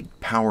 We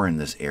need power in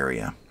this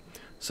area.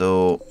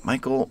 So,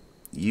 Michael,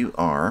 you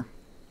are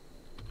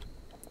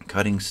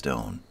cutting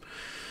stone.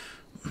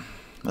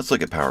 Let's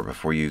look at power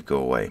before you go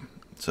away.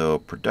 So,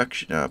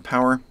 production,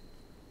 power.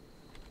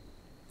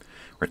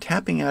 We're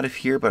tapping out of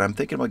here, but I'm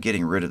thinking about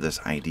getting rid of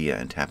this idea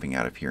and tapping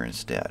out of here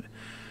instead.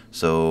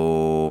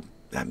 So,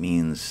 that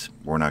means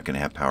we're not going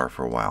to have power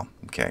for a while.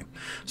 Okay.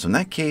 So, in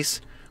that case,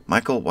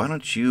 Michael, why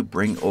don't you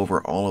bring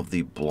over all of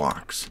the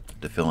blocks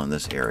to fill in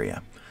this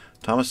area?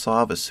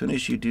 Tomislav, as soon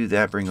as you do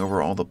that, bring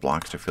over all the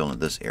blocks to fill in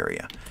this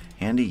area.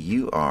 Handy,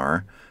 you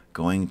are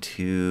going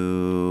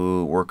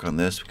to work on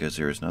this because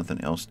there is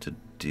nothing else to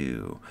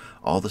do?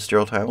 All the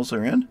sterile tiles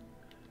are in?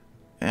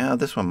 Yeah,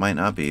 this one might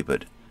not be,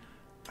 but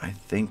I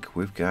think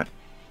we've got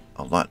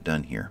a lot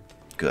done here.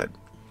 Good.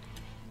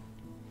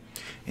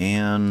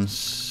 And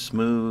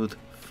smooth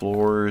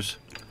floors.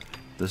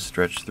 This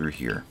stretch through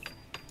here.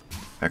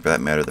 Heck, for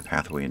that matter, the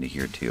pathway into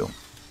here too.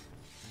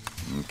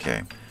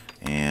 Okay.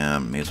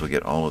 And may as well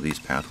get all of these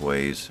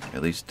pathways,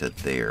 at least to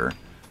there.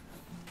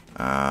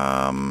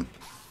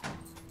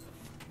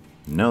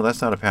 No,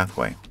 that's not a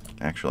pathway,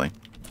 actually.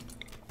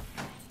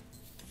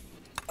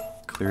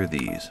 Clear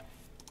these.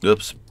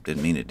 Oops,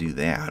 didn't mean to do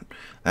that.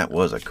 That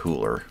was a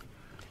cooler.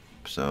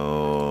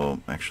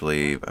 So,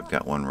 actually, I've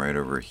got one right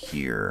over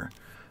here.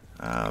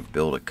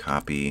 Build a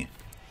copy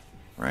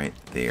right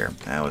there.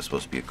 That was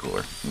supposed to be a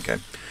cooler. Okay.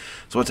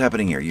 So what's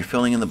happening here? You're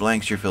filling in the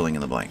blanks, you're filling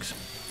in the blanks.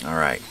 All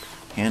right.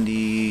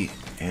 Handy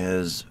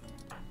has...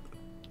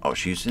 Oh,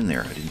 she's in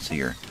there. I didn't see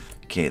her.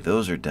 Okay,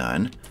 those are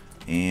done.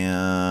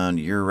 And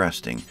you're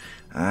resting.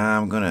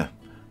 I'm going to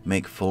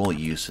make full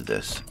use of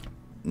this.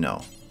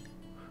 No.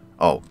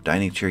 Oh,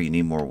 dining chair, you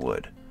need more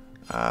wood.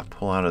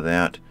 Pull out of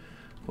that,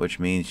 which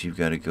means you've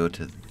got to go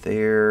to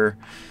there.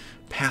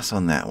 Pass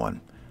on that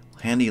one.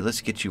 Handy, let's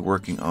get you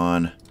working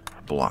on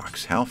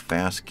blocks. How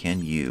fast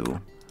can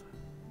you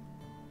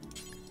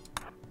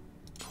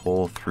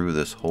pull through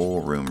this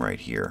whole room right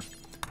here?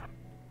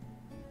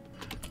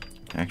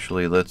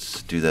 Actually,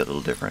 let's do that a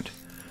little different.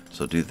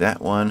 So do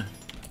that one.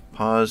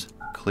 Pause.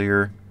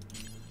 Clear.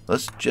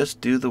 Let's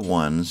just do the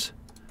ones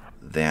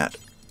that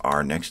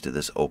are next to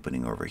this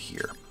opening over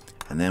here.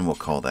 And then we'll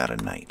call that a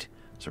night.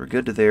 So we're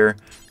good to there.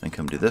 Then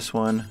come to this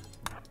one.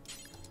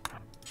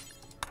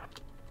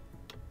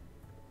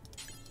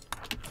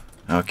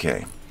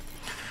 Okay.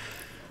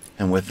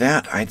 And with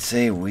that, I'd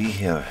say we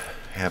have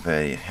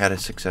had a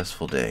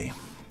successful day.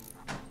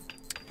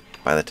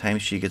 By the time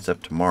she gets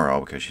up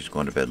tomorrow, because she's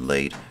going to bed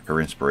late, her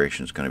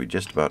inspiration is going to be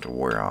just about to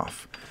wear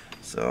off.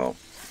 So,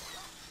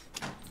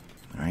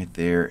 right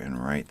there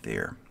and right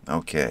there.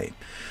 Okay.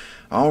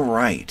 All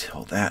right.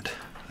 Well, that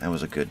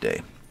was a good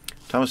day.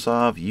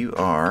 Tomasov, you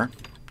are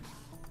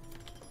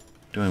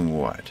doing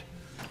what?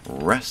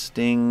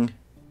 Resting.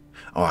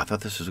 Oh, I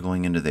thought this was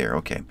going into there.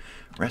 Okay.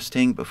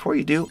 Resting. Before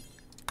you do,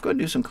 go and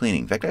do some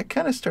cleaning. In fact, I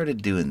kind of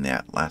started doing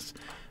that last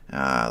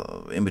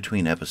in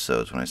between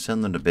episodes when I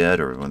send them to bed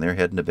or when they're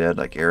heading to bed,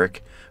 like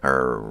Eric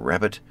or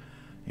Rabbit.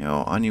 You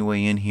know, on your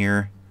way in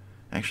here.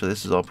 Actually,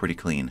 this is all pretty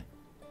clean.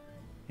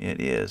 It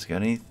is.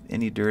 Got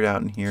any dirt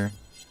out in here?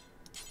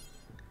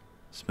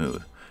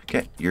 Smooth.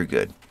 Okay, you're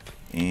good.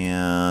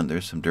 And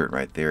there's some dirt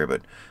right there,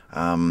 but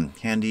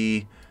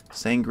Handy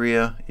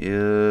Sangria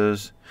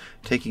is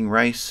taking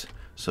rice.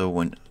 So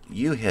when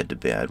you head to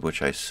bed,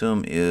 which I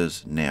assume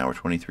is now, or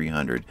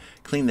 2300,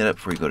 clean that up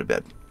before you go to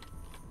bed.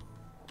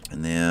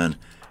 And then,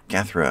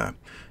 Cathra,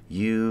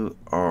 you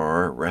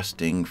are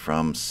resting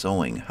from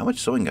sewing. How much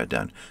sewing got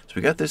done? So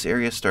we got this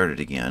area started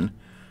again.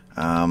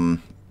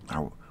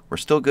 We're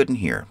still good in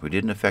here. We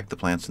didn't affect the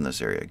plants in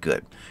this area.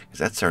 Good. Because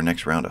that's our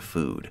next round of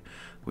food.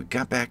 We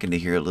got back into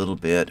here a little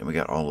bit, and we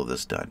got all of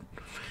this done.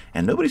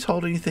 And nobody's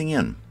hauled anything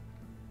in.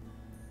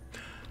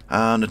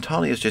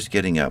 Natalia's just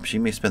getting up. She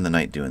may spend the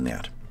night doing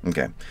that.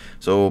 Okay.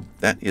 So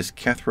that is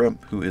Cathra,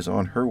 who is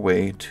on her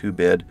way to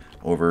bed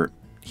over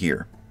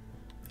here.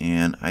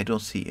 And I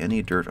don't see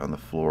any dirt on the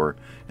floor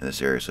in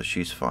this area, so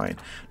she's fine.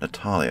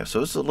 Natalia.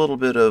 So it's a little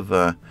bit of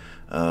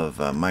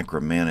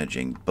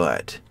micromanaging,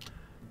 but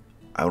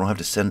I don't have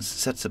to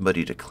set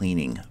somebody to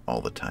cleaning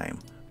all the time.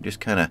 Just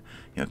kind of,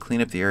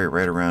 clean up the area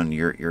right around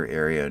your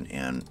area,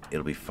 and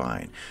it'll be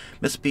fine.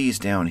 Miss B's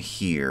down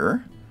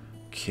here.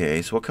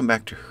 Okay, so we'll come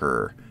back to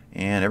her.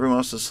 And everyone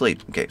else is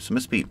asleep. Okay, so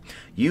Miss B,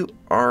 you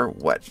are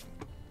what?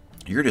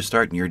 You're just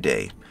starting your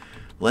day.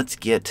 Let's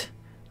get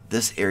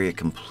this area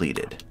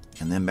completed,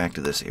 and then back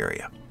to this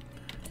area.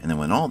 And then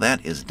when all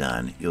that is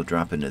done, you'll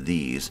drop into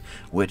these,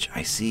 which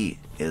I see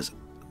is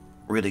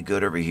really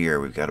good over here.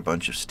 We've got a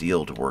bunch of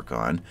steel to work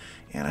on,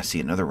 and I see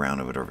another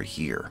round of it over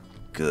here.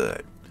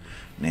 Good.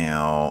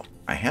 Now,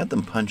 I had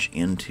them punch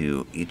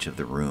into each of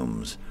the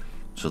rooms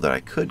so that I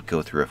could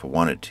go through if I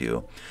wanted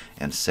to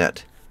and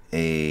set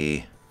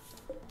a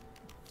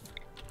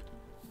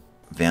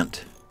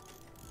vent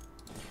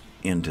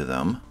into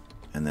them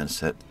and then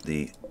set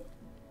the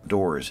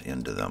doors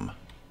into them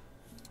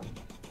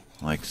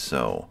like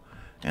so.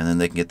 And then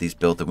they can get these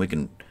built and we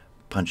can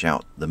punch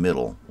out the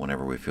middle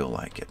whenever we feel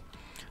like it.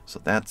 So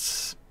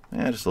that's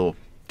just a little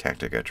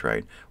tactic I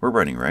tried. We're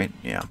running, right?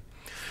 Yeah.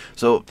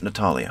 So,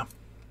 Natalia.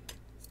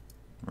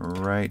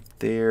 Right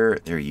there.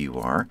 There you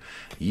are.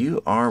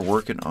 You are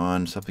working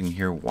on something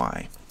here.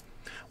 Why?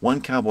 One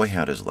cowboy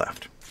hat is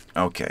left.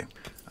 Okay.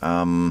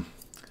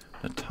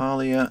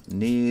 Natalia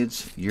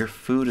needs... Your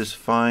food is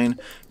fine.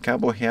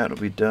 Cowboy hat will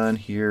be done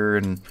here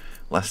in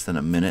less than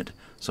a minute.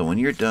 So when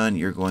you're done,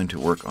 you're going to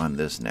work on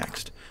this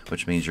next,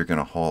 which means you're going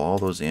to haul all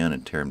those in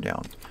and tear them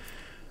down.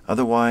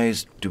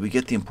 Otherwise, do we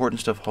get the important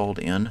stuff hauled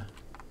in?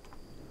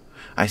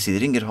 I see they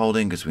didn't get hauled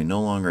in because we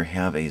no longer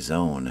have a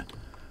zone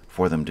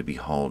for them to be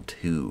hauled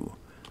to.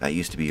 That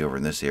used to be over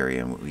in this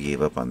area, and we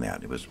gave up on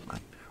that. It was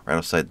right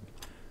outside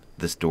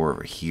this door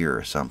over here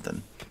or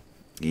something.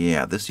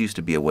 Yeah, this used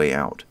to be a way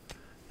out,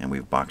 and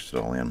we've boxed it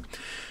all in.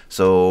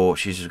 So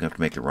she's just going to have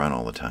to make the run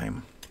all the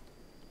time.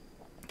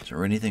 Is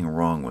there anything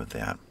wrong with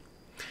that?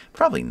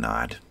 Probably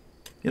not.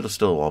 It'll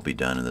still all be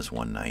done in this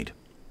one night.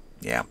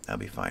 Yeah, that'll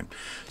be fine.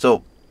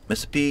 So,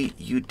 Miss P,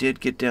 you did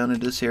get down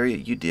into this area.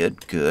 You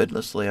did. Good.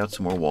 Let's lay out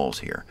some more walls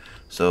here.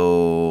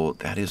 So,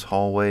 that is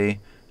hallway.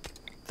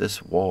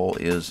 This wall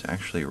is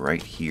actually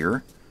right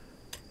here.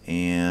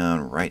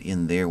 And right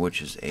in there,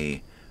 which is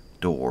a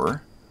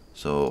door.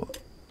 So,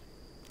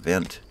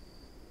 vent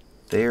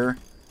there,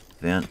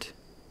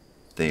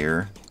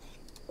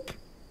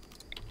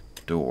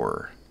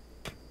 door,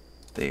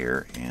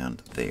 there, and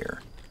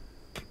there.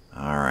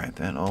 Alright,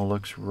 that all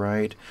looks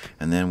right.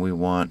 And then we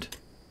want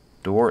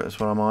door, that's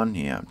what I'm on?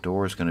 Yeah,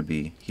 door is going to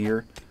be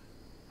here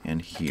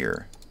and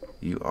here.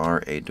 You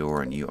are a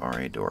door and you are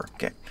a door.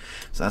 Okay,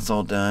 so that's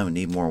all done. We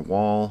need more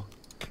wall.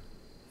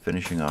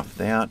 Finishing off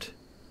that.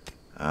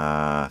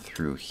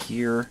 Through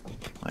here,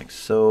 like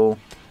so,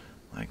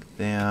 like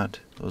that.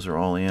 Those are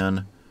all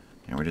in.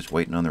 And we're just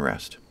waiting on the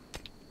rest.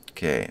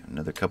 Okay,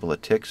 another couple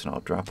of ticks and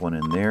I'll drop one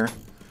in there.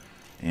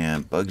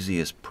 And Bugsy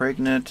is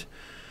pregnant.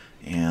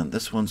 And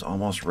this one's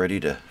almost ready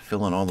to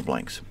fill in all the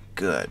blanks.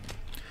 Good.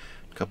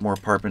 A couple more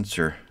apartments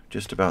are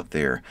just about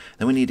there.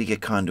 Then we need to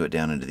get conduit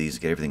down into these,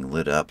 get everything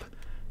lit up.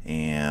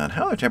 And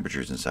how are the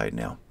temperatures inside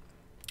now?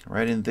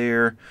 Right in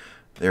there.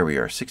 There we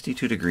are,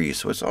 62 degrees.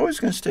 So it's always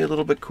going to stay a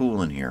little bit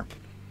cool in here.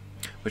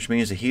 Which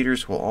means the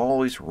heaters will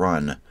always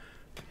run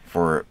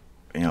for,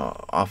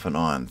 off and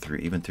on,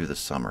 even through the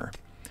summer.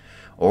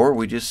 Or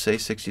we just say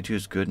 62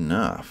 is good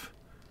enough.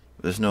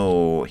 There's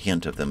no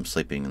hint of them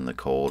sleeping in the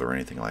cold or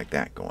anything like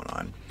that going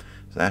on.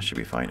 So that should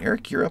be fine.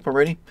 Eric, you're up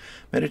already?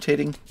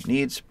 Meditating?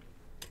 Needs?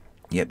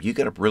 Yep, you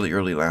got up really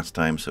early last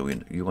time, so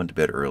you went to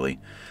bed early.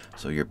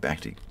 So you're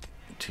back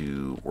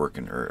to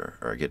working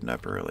or getting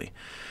up early.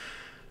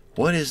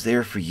 What is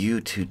there for you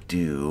to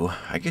do?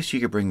 I guess you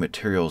could bring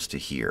materials to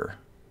here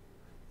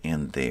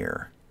and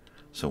there.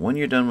 So when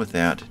you're done with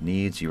that,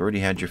 needs, you already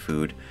had your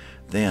food,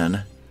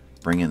 then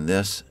bring in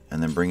this,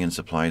 and then bring in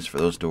supplies for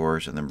those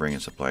doors, and then bring in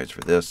supplies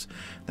for this,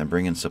 then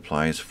bring in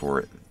supplies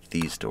for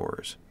these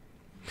doors.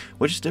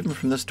 Which is different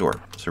from this door.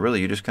 So really,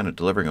 you're just kind of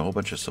delivering a whole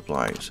bunch of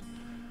supplies.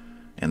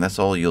 And that's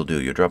all you'll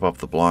do. You'll drop off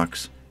the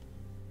blocks,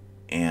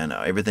 and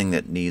everything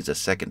that needs a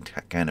second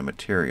kind of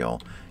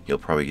material, you'll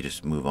probably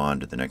just move on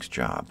to the next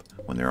job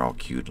when they're all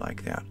queued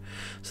like that.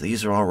 So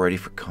these are all ready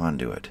for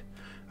conduit.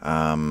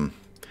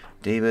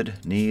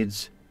 David,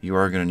 needs, you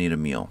are going to need a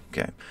meal.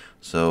 Okay.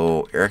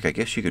 So, Eric, I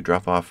guess you could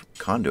drop off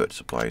conduit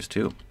supplies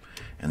too.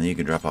 And then you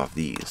can drop off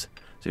these.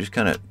 So you're just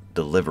kind of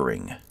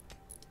delivering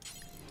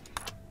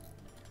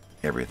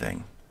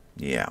everything.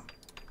 Yeah.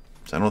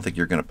 So I don't think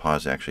you're going to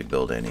pause to actually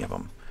build any of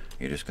them.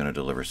 You're just going to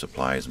deliver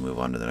supplies and move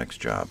on to the next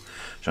job.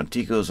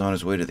 Shantico's on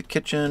his way to the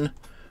kitchen,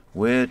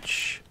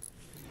 which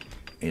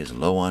is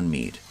low on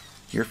meat.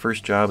 Your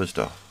first job is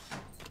to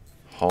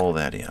haul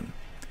that in.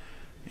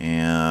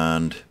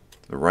 And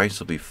the rice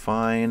will be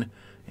fine.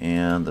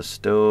 And the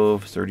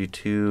stove,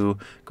 32,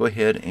 go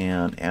ahead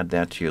and add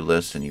that to your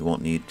list, and you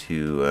won't need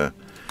to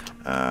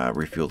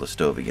refuel the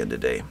stove again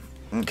today.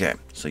 Okay,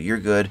 so you're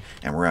good,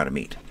 and we're out of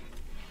meat.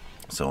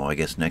 So I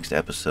guess next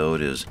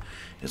episode is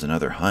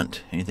another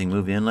hunt. Anything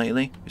move in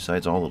lately,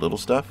 besides all the little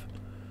stuff?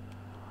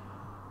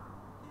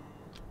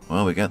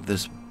 Well, we got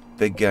this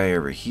big guy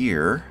over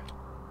here,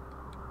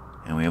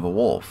 and we have a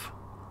wolf.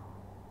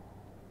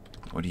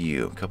 What are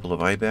you, a couple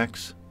of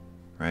ibex?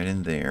 Right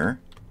in there.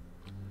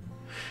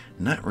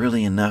 Not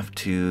really enough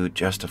to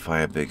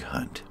justify a big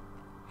hunt.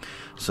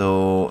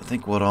 So I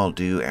think what I'll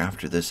do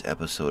after this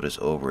episode is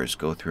over is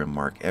go through and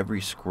mark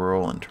every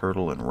squirrel and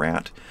turtle and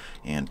rat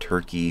and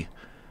turkey.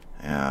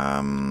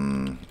 That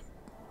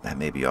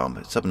may be all.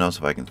 But something else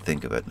if I can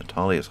think of it.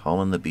 Natalia's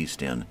hauling the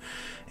beast in.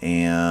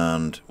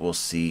 And we'll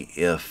see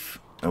if...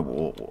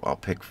 I'll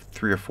pick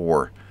 3 or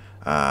 4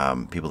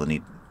 people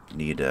that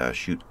need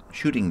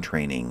shooting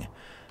training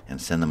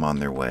and send them on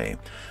their way.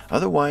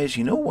 Otherwise,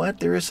 you know what?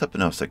 There is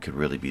something else that could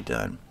really be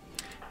done.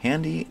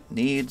 Handy,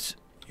 needs,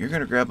 you're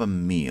going to grab a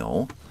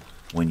meal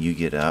when you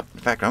get up.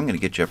 In fact, I'm going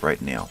to get you up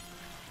right now.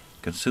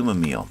 Consume a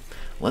meal.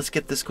 Let's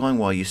get this going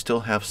while you still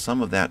have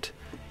some of that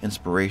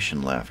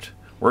inspiration left.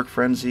 Work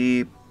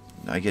Frenzy,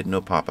 I get no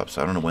pop-ups,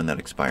 so I don't know when that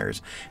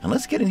expires. And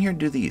let's get in here and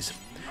do these.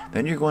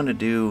 Then you're going to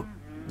do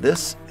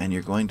this, and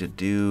you're going to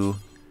do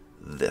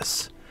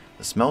this.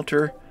 The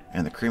smelter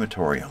and the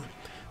crematorium.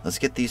 Let's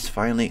get these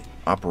finally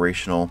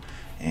operational,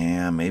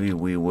 and maybe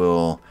we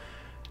will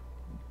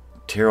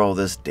tear all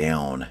this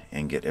down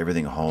and get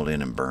everything hauled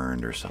in and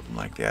burned or something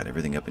like that.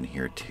 Everything up in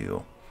here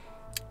too.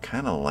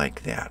 Kind of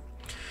like that.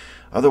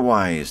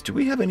 Otherwise, do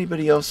we have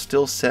anybody else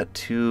still set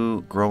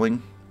to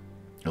growing?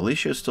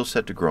 Alicia is still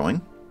set to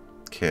growing.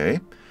 Okay.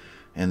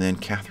 And then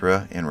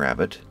Cathra and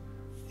Rabbit.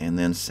 And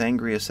then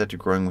Sangria is set to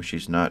growing, which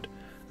she's not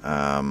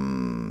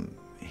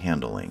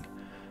handling.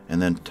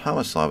 And then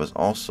Tomislav is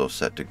also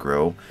set to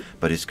grow,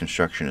 but his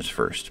construction is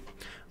first.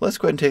 Let's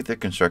go ahead and take the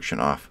construction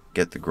off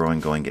get the growing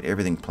going, get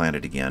everything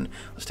planted again.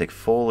 Let's take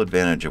full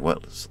advantage of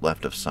what's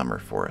left of summer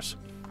for us.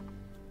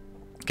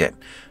 Okay,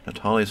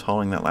 Natalia's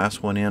hauling that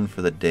last one in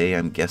for the day,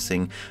 I'm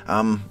guessing.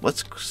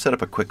 Let's set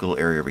up a quick little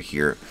area over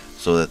here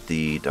so that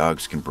the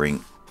dogs can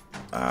bring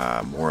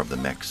more of the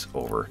mechs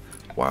over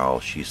while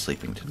she's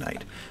sleeping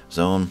tonight.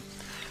 Zone,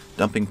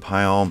 dumping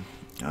pile,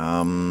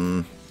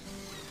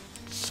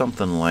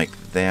 something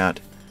like that.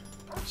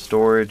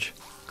 Storage,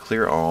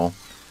 clear all.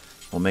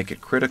 We'll make it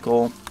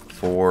critical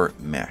for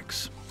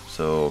mechs.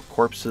 So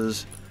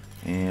corpses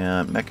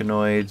and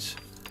mechanoids.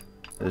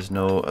 There's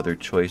no other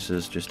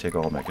choices. Just take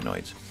all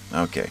mechanoids.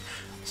 Okay.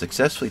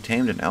 Successfully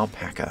tamed an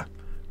alpaca.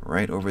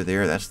 Right over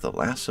there. That's the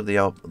last of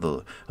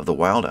the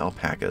wild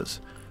alpacas.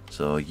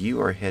 So you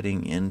are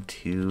heading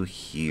into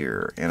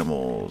here.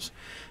 Animals.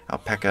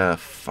 Alpaca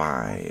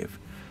 5.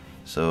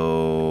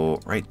 So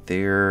right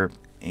there.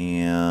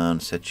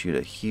 And set you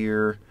to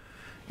here.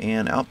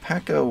 And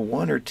alpaca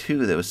 1 or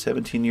 2 that was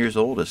 17 years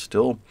old is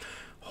still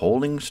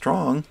holding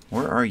strong.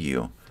 Where are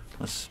you?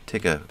 Let's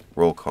take a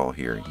roll call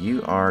here.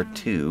 You are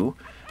 3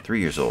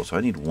 years old, so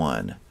I need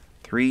 1.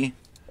 3,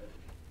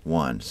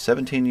 1.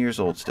 17 years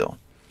old still.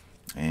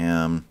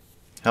 And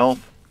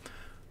health,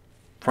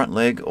 front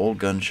leg, old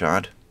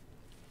gunshot.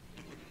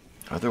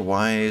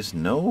 Otherwise,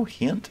 no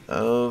hint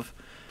of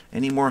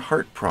any more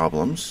heart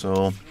problems,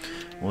 so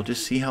we'll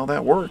just see how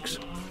that works.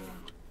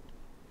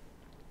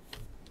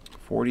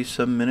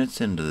 40-some minutes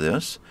into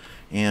this.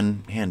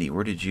 And Handy,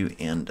 where did you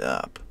end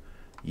up?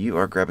 You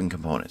are grabbing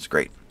components.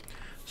 Great.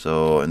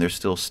 So, and there's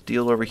still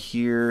steel over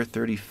here,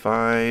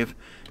 35.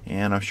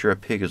 And I'm sure a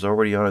pig is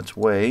already on its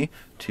way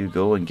to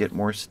go and get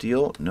more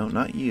steel. No,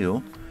 not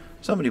you.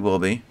 Somebody will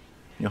be.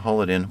 You'll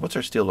haul it in. What's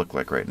our steel look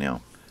like right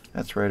now?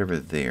 That's right over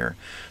there.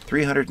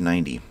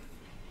 390.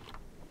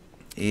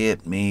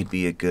 It may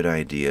be a good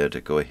idea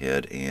to go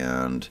ahead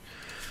and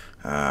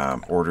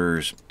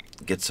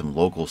get some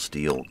local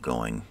steel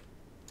going.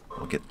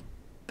 We'll get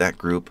that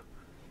group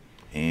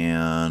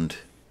and,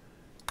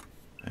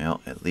 well,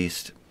 at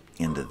least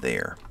into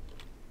there.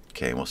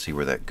 Okay, we'll see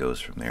where that goes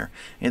from there.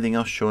 Anything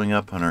else showing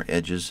up on our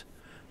edges?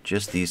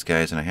 Just these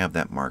guys, and I have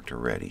that marked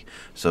already.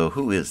 So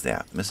who is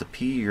that? Miss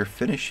P, you're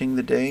finishing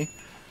the day?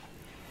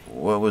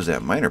 What was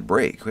that? Minor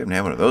break. We haven't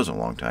had one of those in a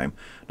long time.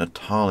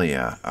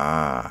 Natalia.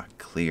 Ah,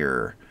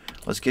 clear.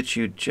 Let's get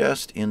you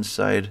just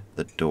inside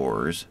the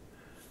doors.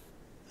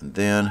 And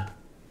then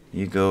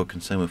you go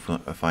consume a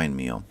fine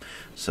meal.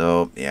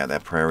 So, yeah,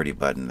 that priority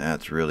button,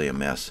 that's really a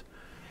mess.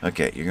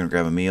 Okay, you're going to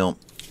grab a meal.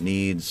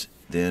 Needs,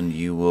 then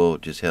you will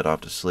just head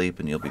off to sleep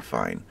and you'll be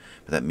fine.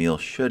 But that meal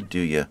should do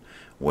you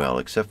well,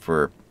 except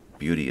for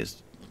Beauty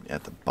is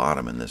at the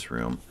bottom in this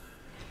room.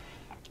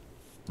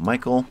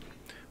 Michael,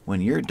 when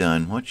you're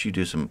done, why don't you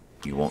do some...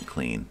 You won't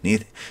clean.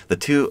 The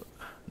two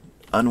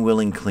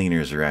unwilling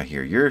cleaners are out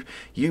here.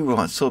 You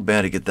want so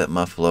bad to get that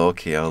muffalo.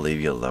 Okay, I'll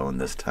leave you alone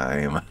this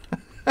time.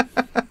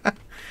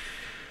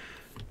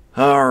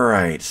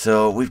 Alright,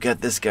 so we've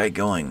got this guy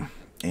going.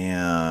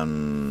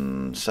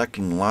 And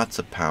sucking lots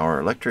of power.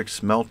 Electric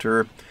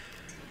smelter.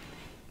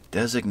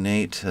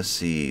 Designate. Let's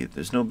see.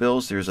 There's no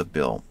bills. There's a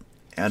bill.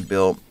 Add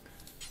bill.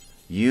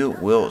 You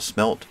will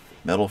smelt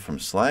metal from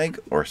slag,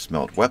 or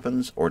smelt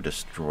weapons, or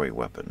destroy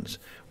weapons.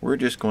 We're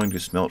just going to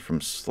smelt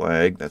from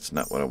slag. That's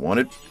not what I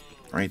wanted.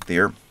 Right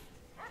there.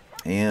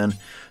 And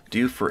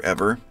do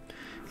forever.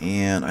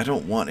 And I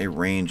don't want a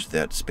range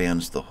that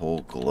spans the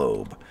whole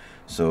globe.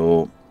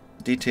 So,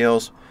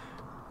 details.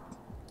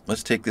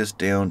 Let's take this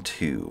down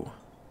to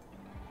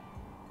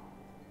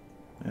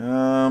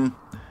a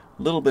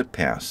little bit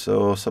past,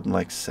 so something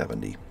like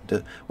 70.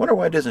 Wonder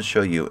why it doesn't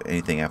show you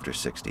anything after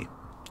 60.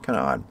 Kind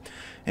of odd.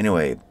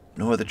 Anyway,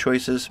 no other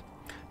choices.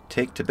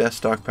 Take to best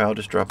stockpile,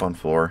 just drop on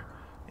floor,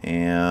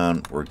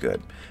 and we're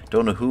good.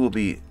 Don't know who will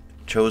be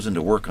chosen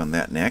to work on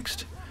that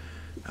next.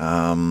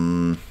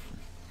 I'm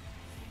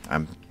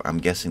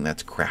guessing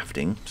that's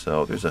crafting,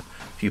 so there's a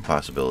few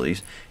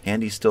possibilities.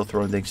 Handy's still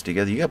throwing things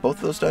together. You got both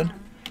of those done?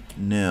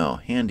 No.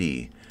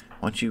 Handy,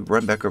 why don't you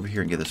run back over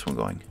here and get this one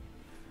going?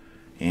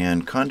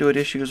 And conduit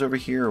issues over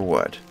here, or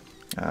what?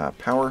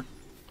 Power.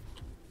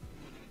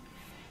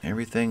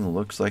 Everything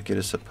looks like it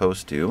is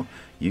supposed to.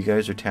 You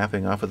guys are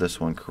tapping off of this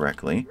one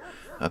correctly.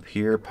 Up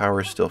here,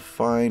 power is still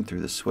fine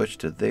through the switch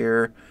to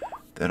there.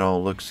 That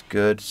all looks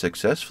good.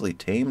 Successfully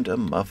tamed a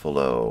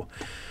muffalo.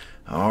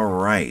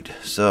 Alright,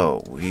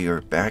 so we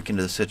are back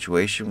into the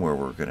situation where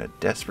we're going to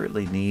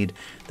desperately need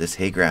this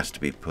hay grass to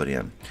be put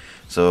in.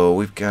 So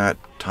we've got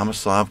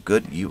Tomislav.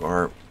 Good, you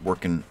are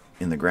working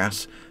in the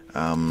grass,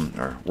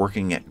 or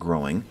working at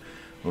growing.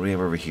 What do we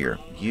have over here?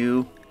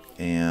 You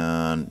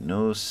and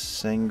no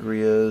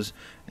sangrias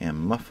and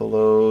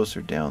muffalos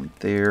are down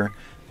there,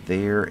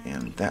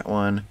 and that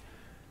one.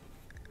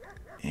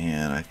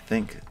 And I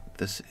think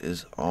this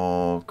is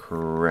all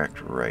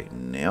correct right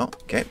now.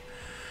 Okay.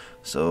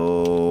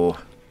 So,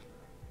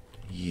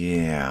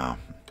 yeah.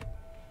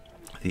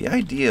 The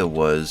idea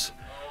was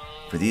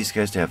for these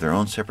guys to have their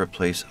own separate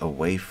place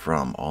away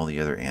from all the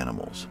other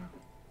animals.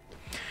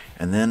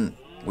 And then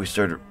I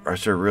started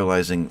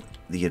realizing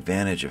the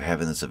advantage of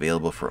having this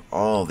available for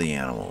all the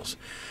animals.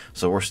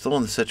 So we're still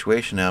in the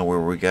situation now where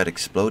we got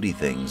explodey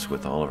things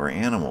with all of our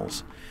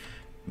animals.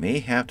 May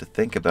have to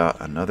think about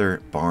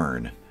another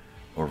barn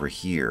over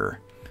here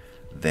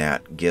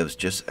that gives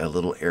just a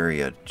little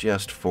area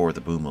just for the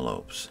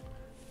boomalopes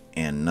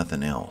and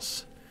nothing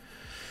else.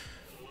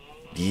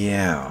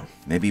 Yeah,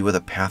 maybe with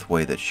a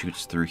pathway that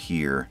shoots through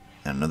here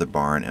and another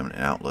barn and an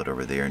outlet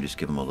over there, and just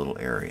give them a little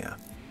area.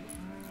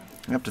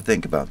 I have to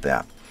think about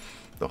that.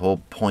 The whole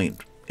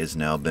point has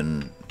now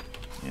been,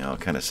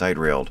 kind of side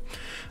railed.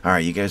 All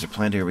right, you guys are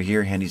planted over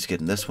here. Handy's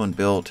getting this one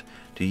built.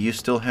 Do you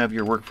still have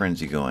your work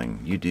frenzy going?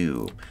 You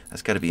do.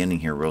 That's got to be ending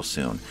here real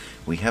soon.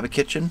 We have a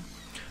kitchen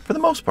for the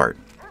most part.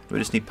 We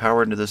just need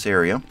power into this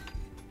area,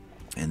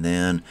 and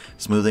then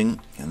smoothing,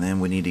 and then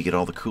we need to get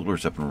all the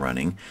coolers up and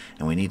running,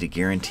 and we need to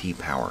guarantee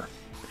power.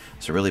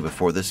 So really,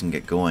 before this can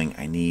get going,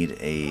 I need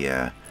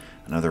a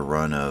another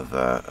run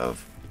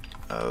of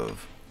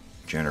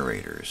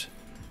generators.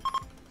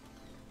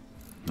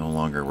 No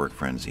longer work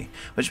frenzy,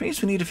 which means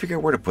we need to figure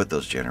out where to put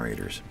those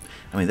generators.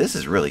 I mean, this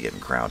is really getting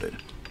crowded.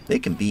 They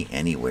can be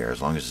anywhere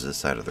as long as it's this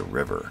side of the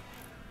river.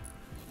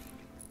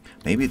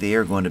 Maybe they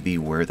are going to be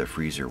where the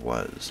freezer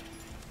was.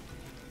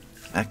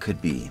 That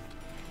could be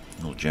a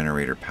little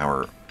generator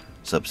power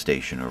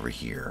substation over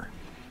here.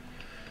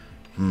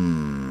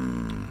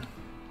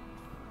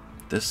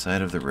 This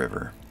side of the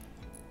river.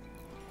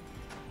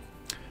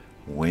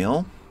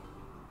 Well,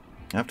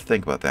 I have to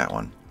think about that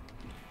one.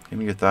 Give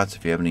me your thoughts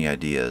if you have any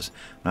ideas.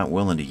 I'm not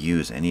willing to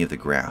use any of the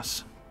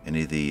grass,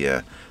 any of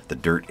the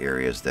dirt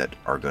areas that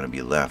are going to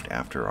be left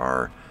after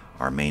our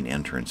main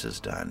entrance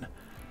is done.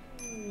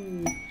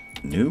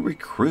 New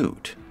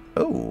recruit.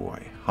 Oh,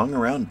 I hung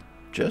around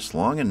just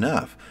long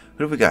enough.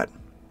 What have we got?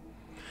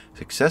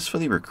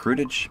 Successfully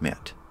recruited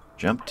Schmidt.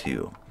 Jump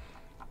 2.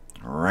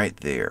 Right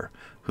there.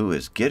 Who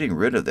is getting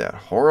rid of that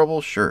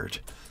horrible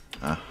shirt.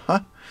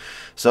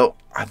 So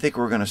I think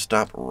we're going to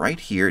stop right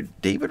here.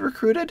 David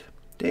recruited?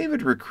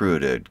 David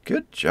recruited.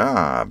 Good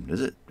job.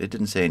 It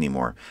didn't say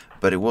anymore,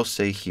 but it will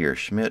say here,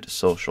 Schmidt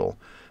social.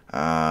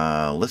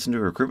 Listen to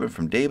recruitment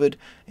from David,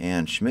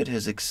 and Schmidt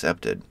has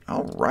accepted.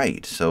 All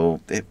right,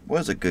 so it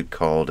was a good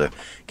call to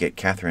get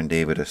Catherine and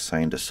David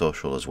assigned to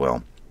social as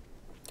well.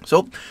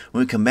 So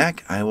when we come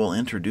back, I will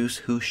introduce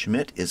who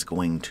Schmidt is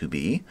going to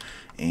be,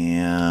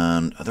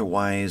 and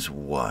otherwise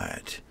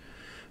what?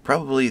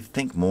 Probably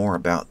think more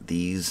about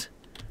these,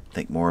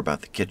 think more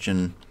about the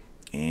kitchen,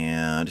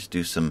 and just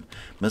do some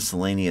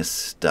miscellaneous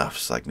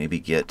stuffs, like maybe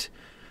get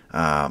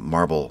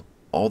marble,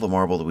 all the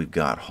marble that we've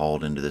got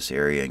hauled into this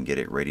area and get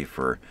it ready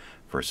for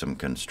some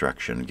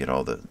construction, get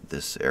all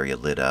this area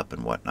lit up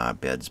and whatnot,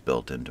 beds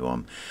built into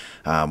them.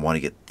 Want to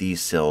get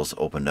these cells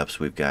opened up, so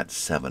we've got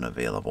 7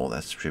 available.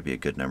 That should be a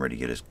good number to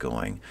get us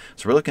going.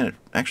 So we're looking at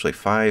actually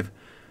 5,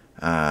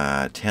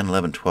 10,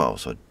 11, 12,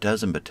 so a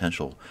dozen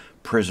potential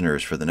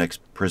prisoners for the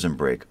next prison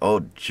break.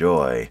 Oh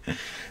joy.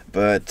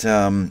 But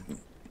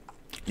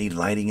need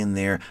lighting in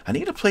there. I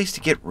need a place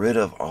to get rid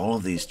of all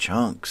of these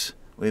chunks.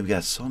 We've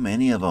got so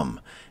many of them,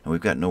 and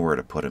we've got nowhere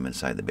to put them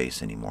inside the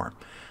base anymore.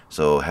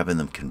 So having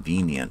them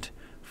convenient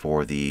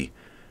for the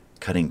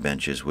cutting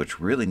benches,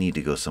 which really need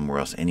to go somewhere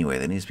else anyway.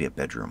 That needs to be a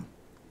bedroom.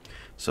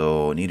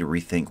 So I need to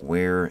rethink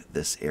where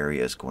this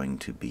area is going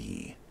to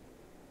be.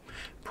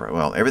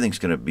 Well, everything's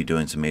going to be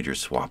doing some major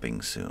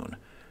swapping soon.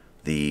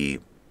 The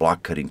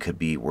block cutting could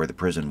be where the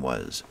prison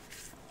was,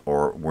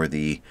 or where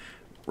the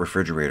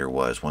refrigerator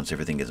was once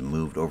everything is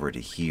moved over to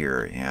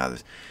here. Yeah,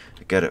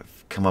 I've got to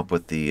come up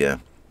with the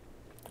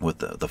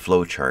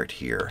flow chart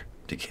here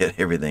to get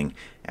everything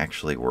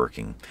actually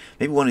working.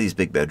 Maybe one of these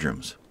big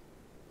bedrooms.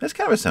 That's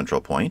kind of a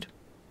central point.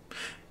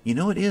 You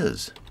know it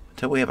is.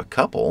 Until we have a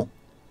couple.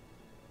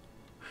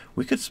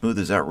 We could smooth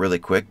this out really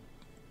quick.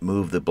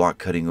 Move the block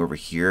cutting over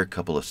here. A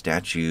couple of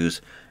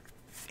statues.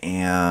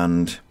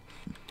 And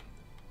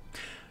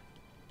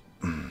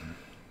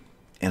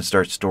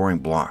start storing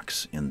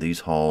blocks in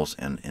these halls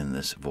and in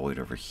this void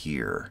over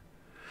here.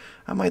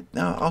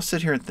 I'll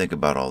sit here and think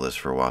about all this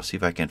for a while. See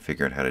if I can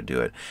figure out how to do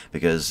it.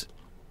 Because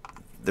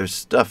there's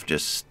stuff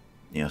just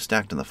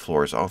stacked on the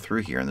floors all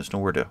through here, and there's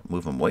nowhere to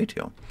move them away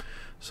to.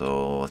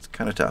 So it's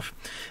kind of tough.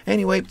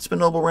 Anyway, it's been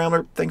Noble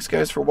Rambler. Thanks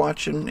guys for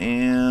watching,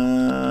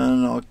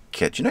 and I'll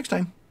catch you next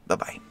time. Bye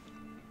bye.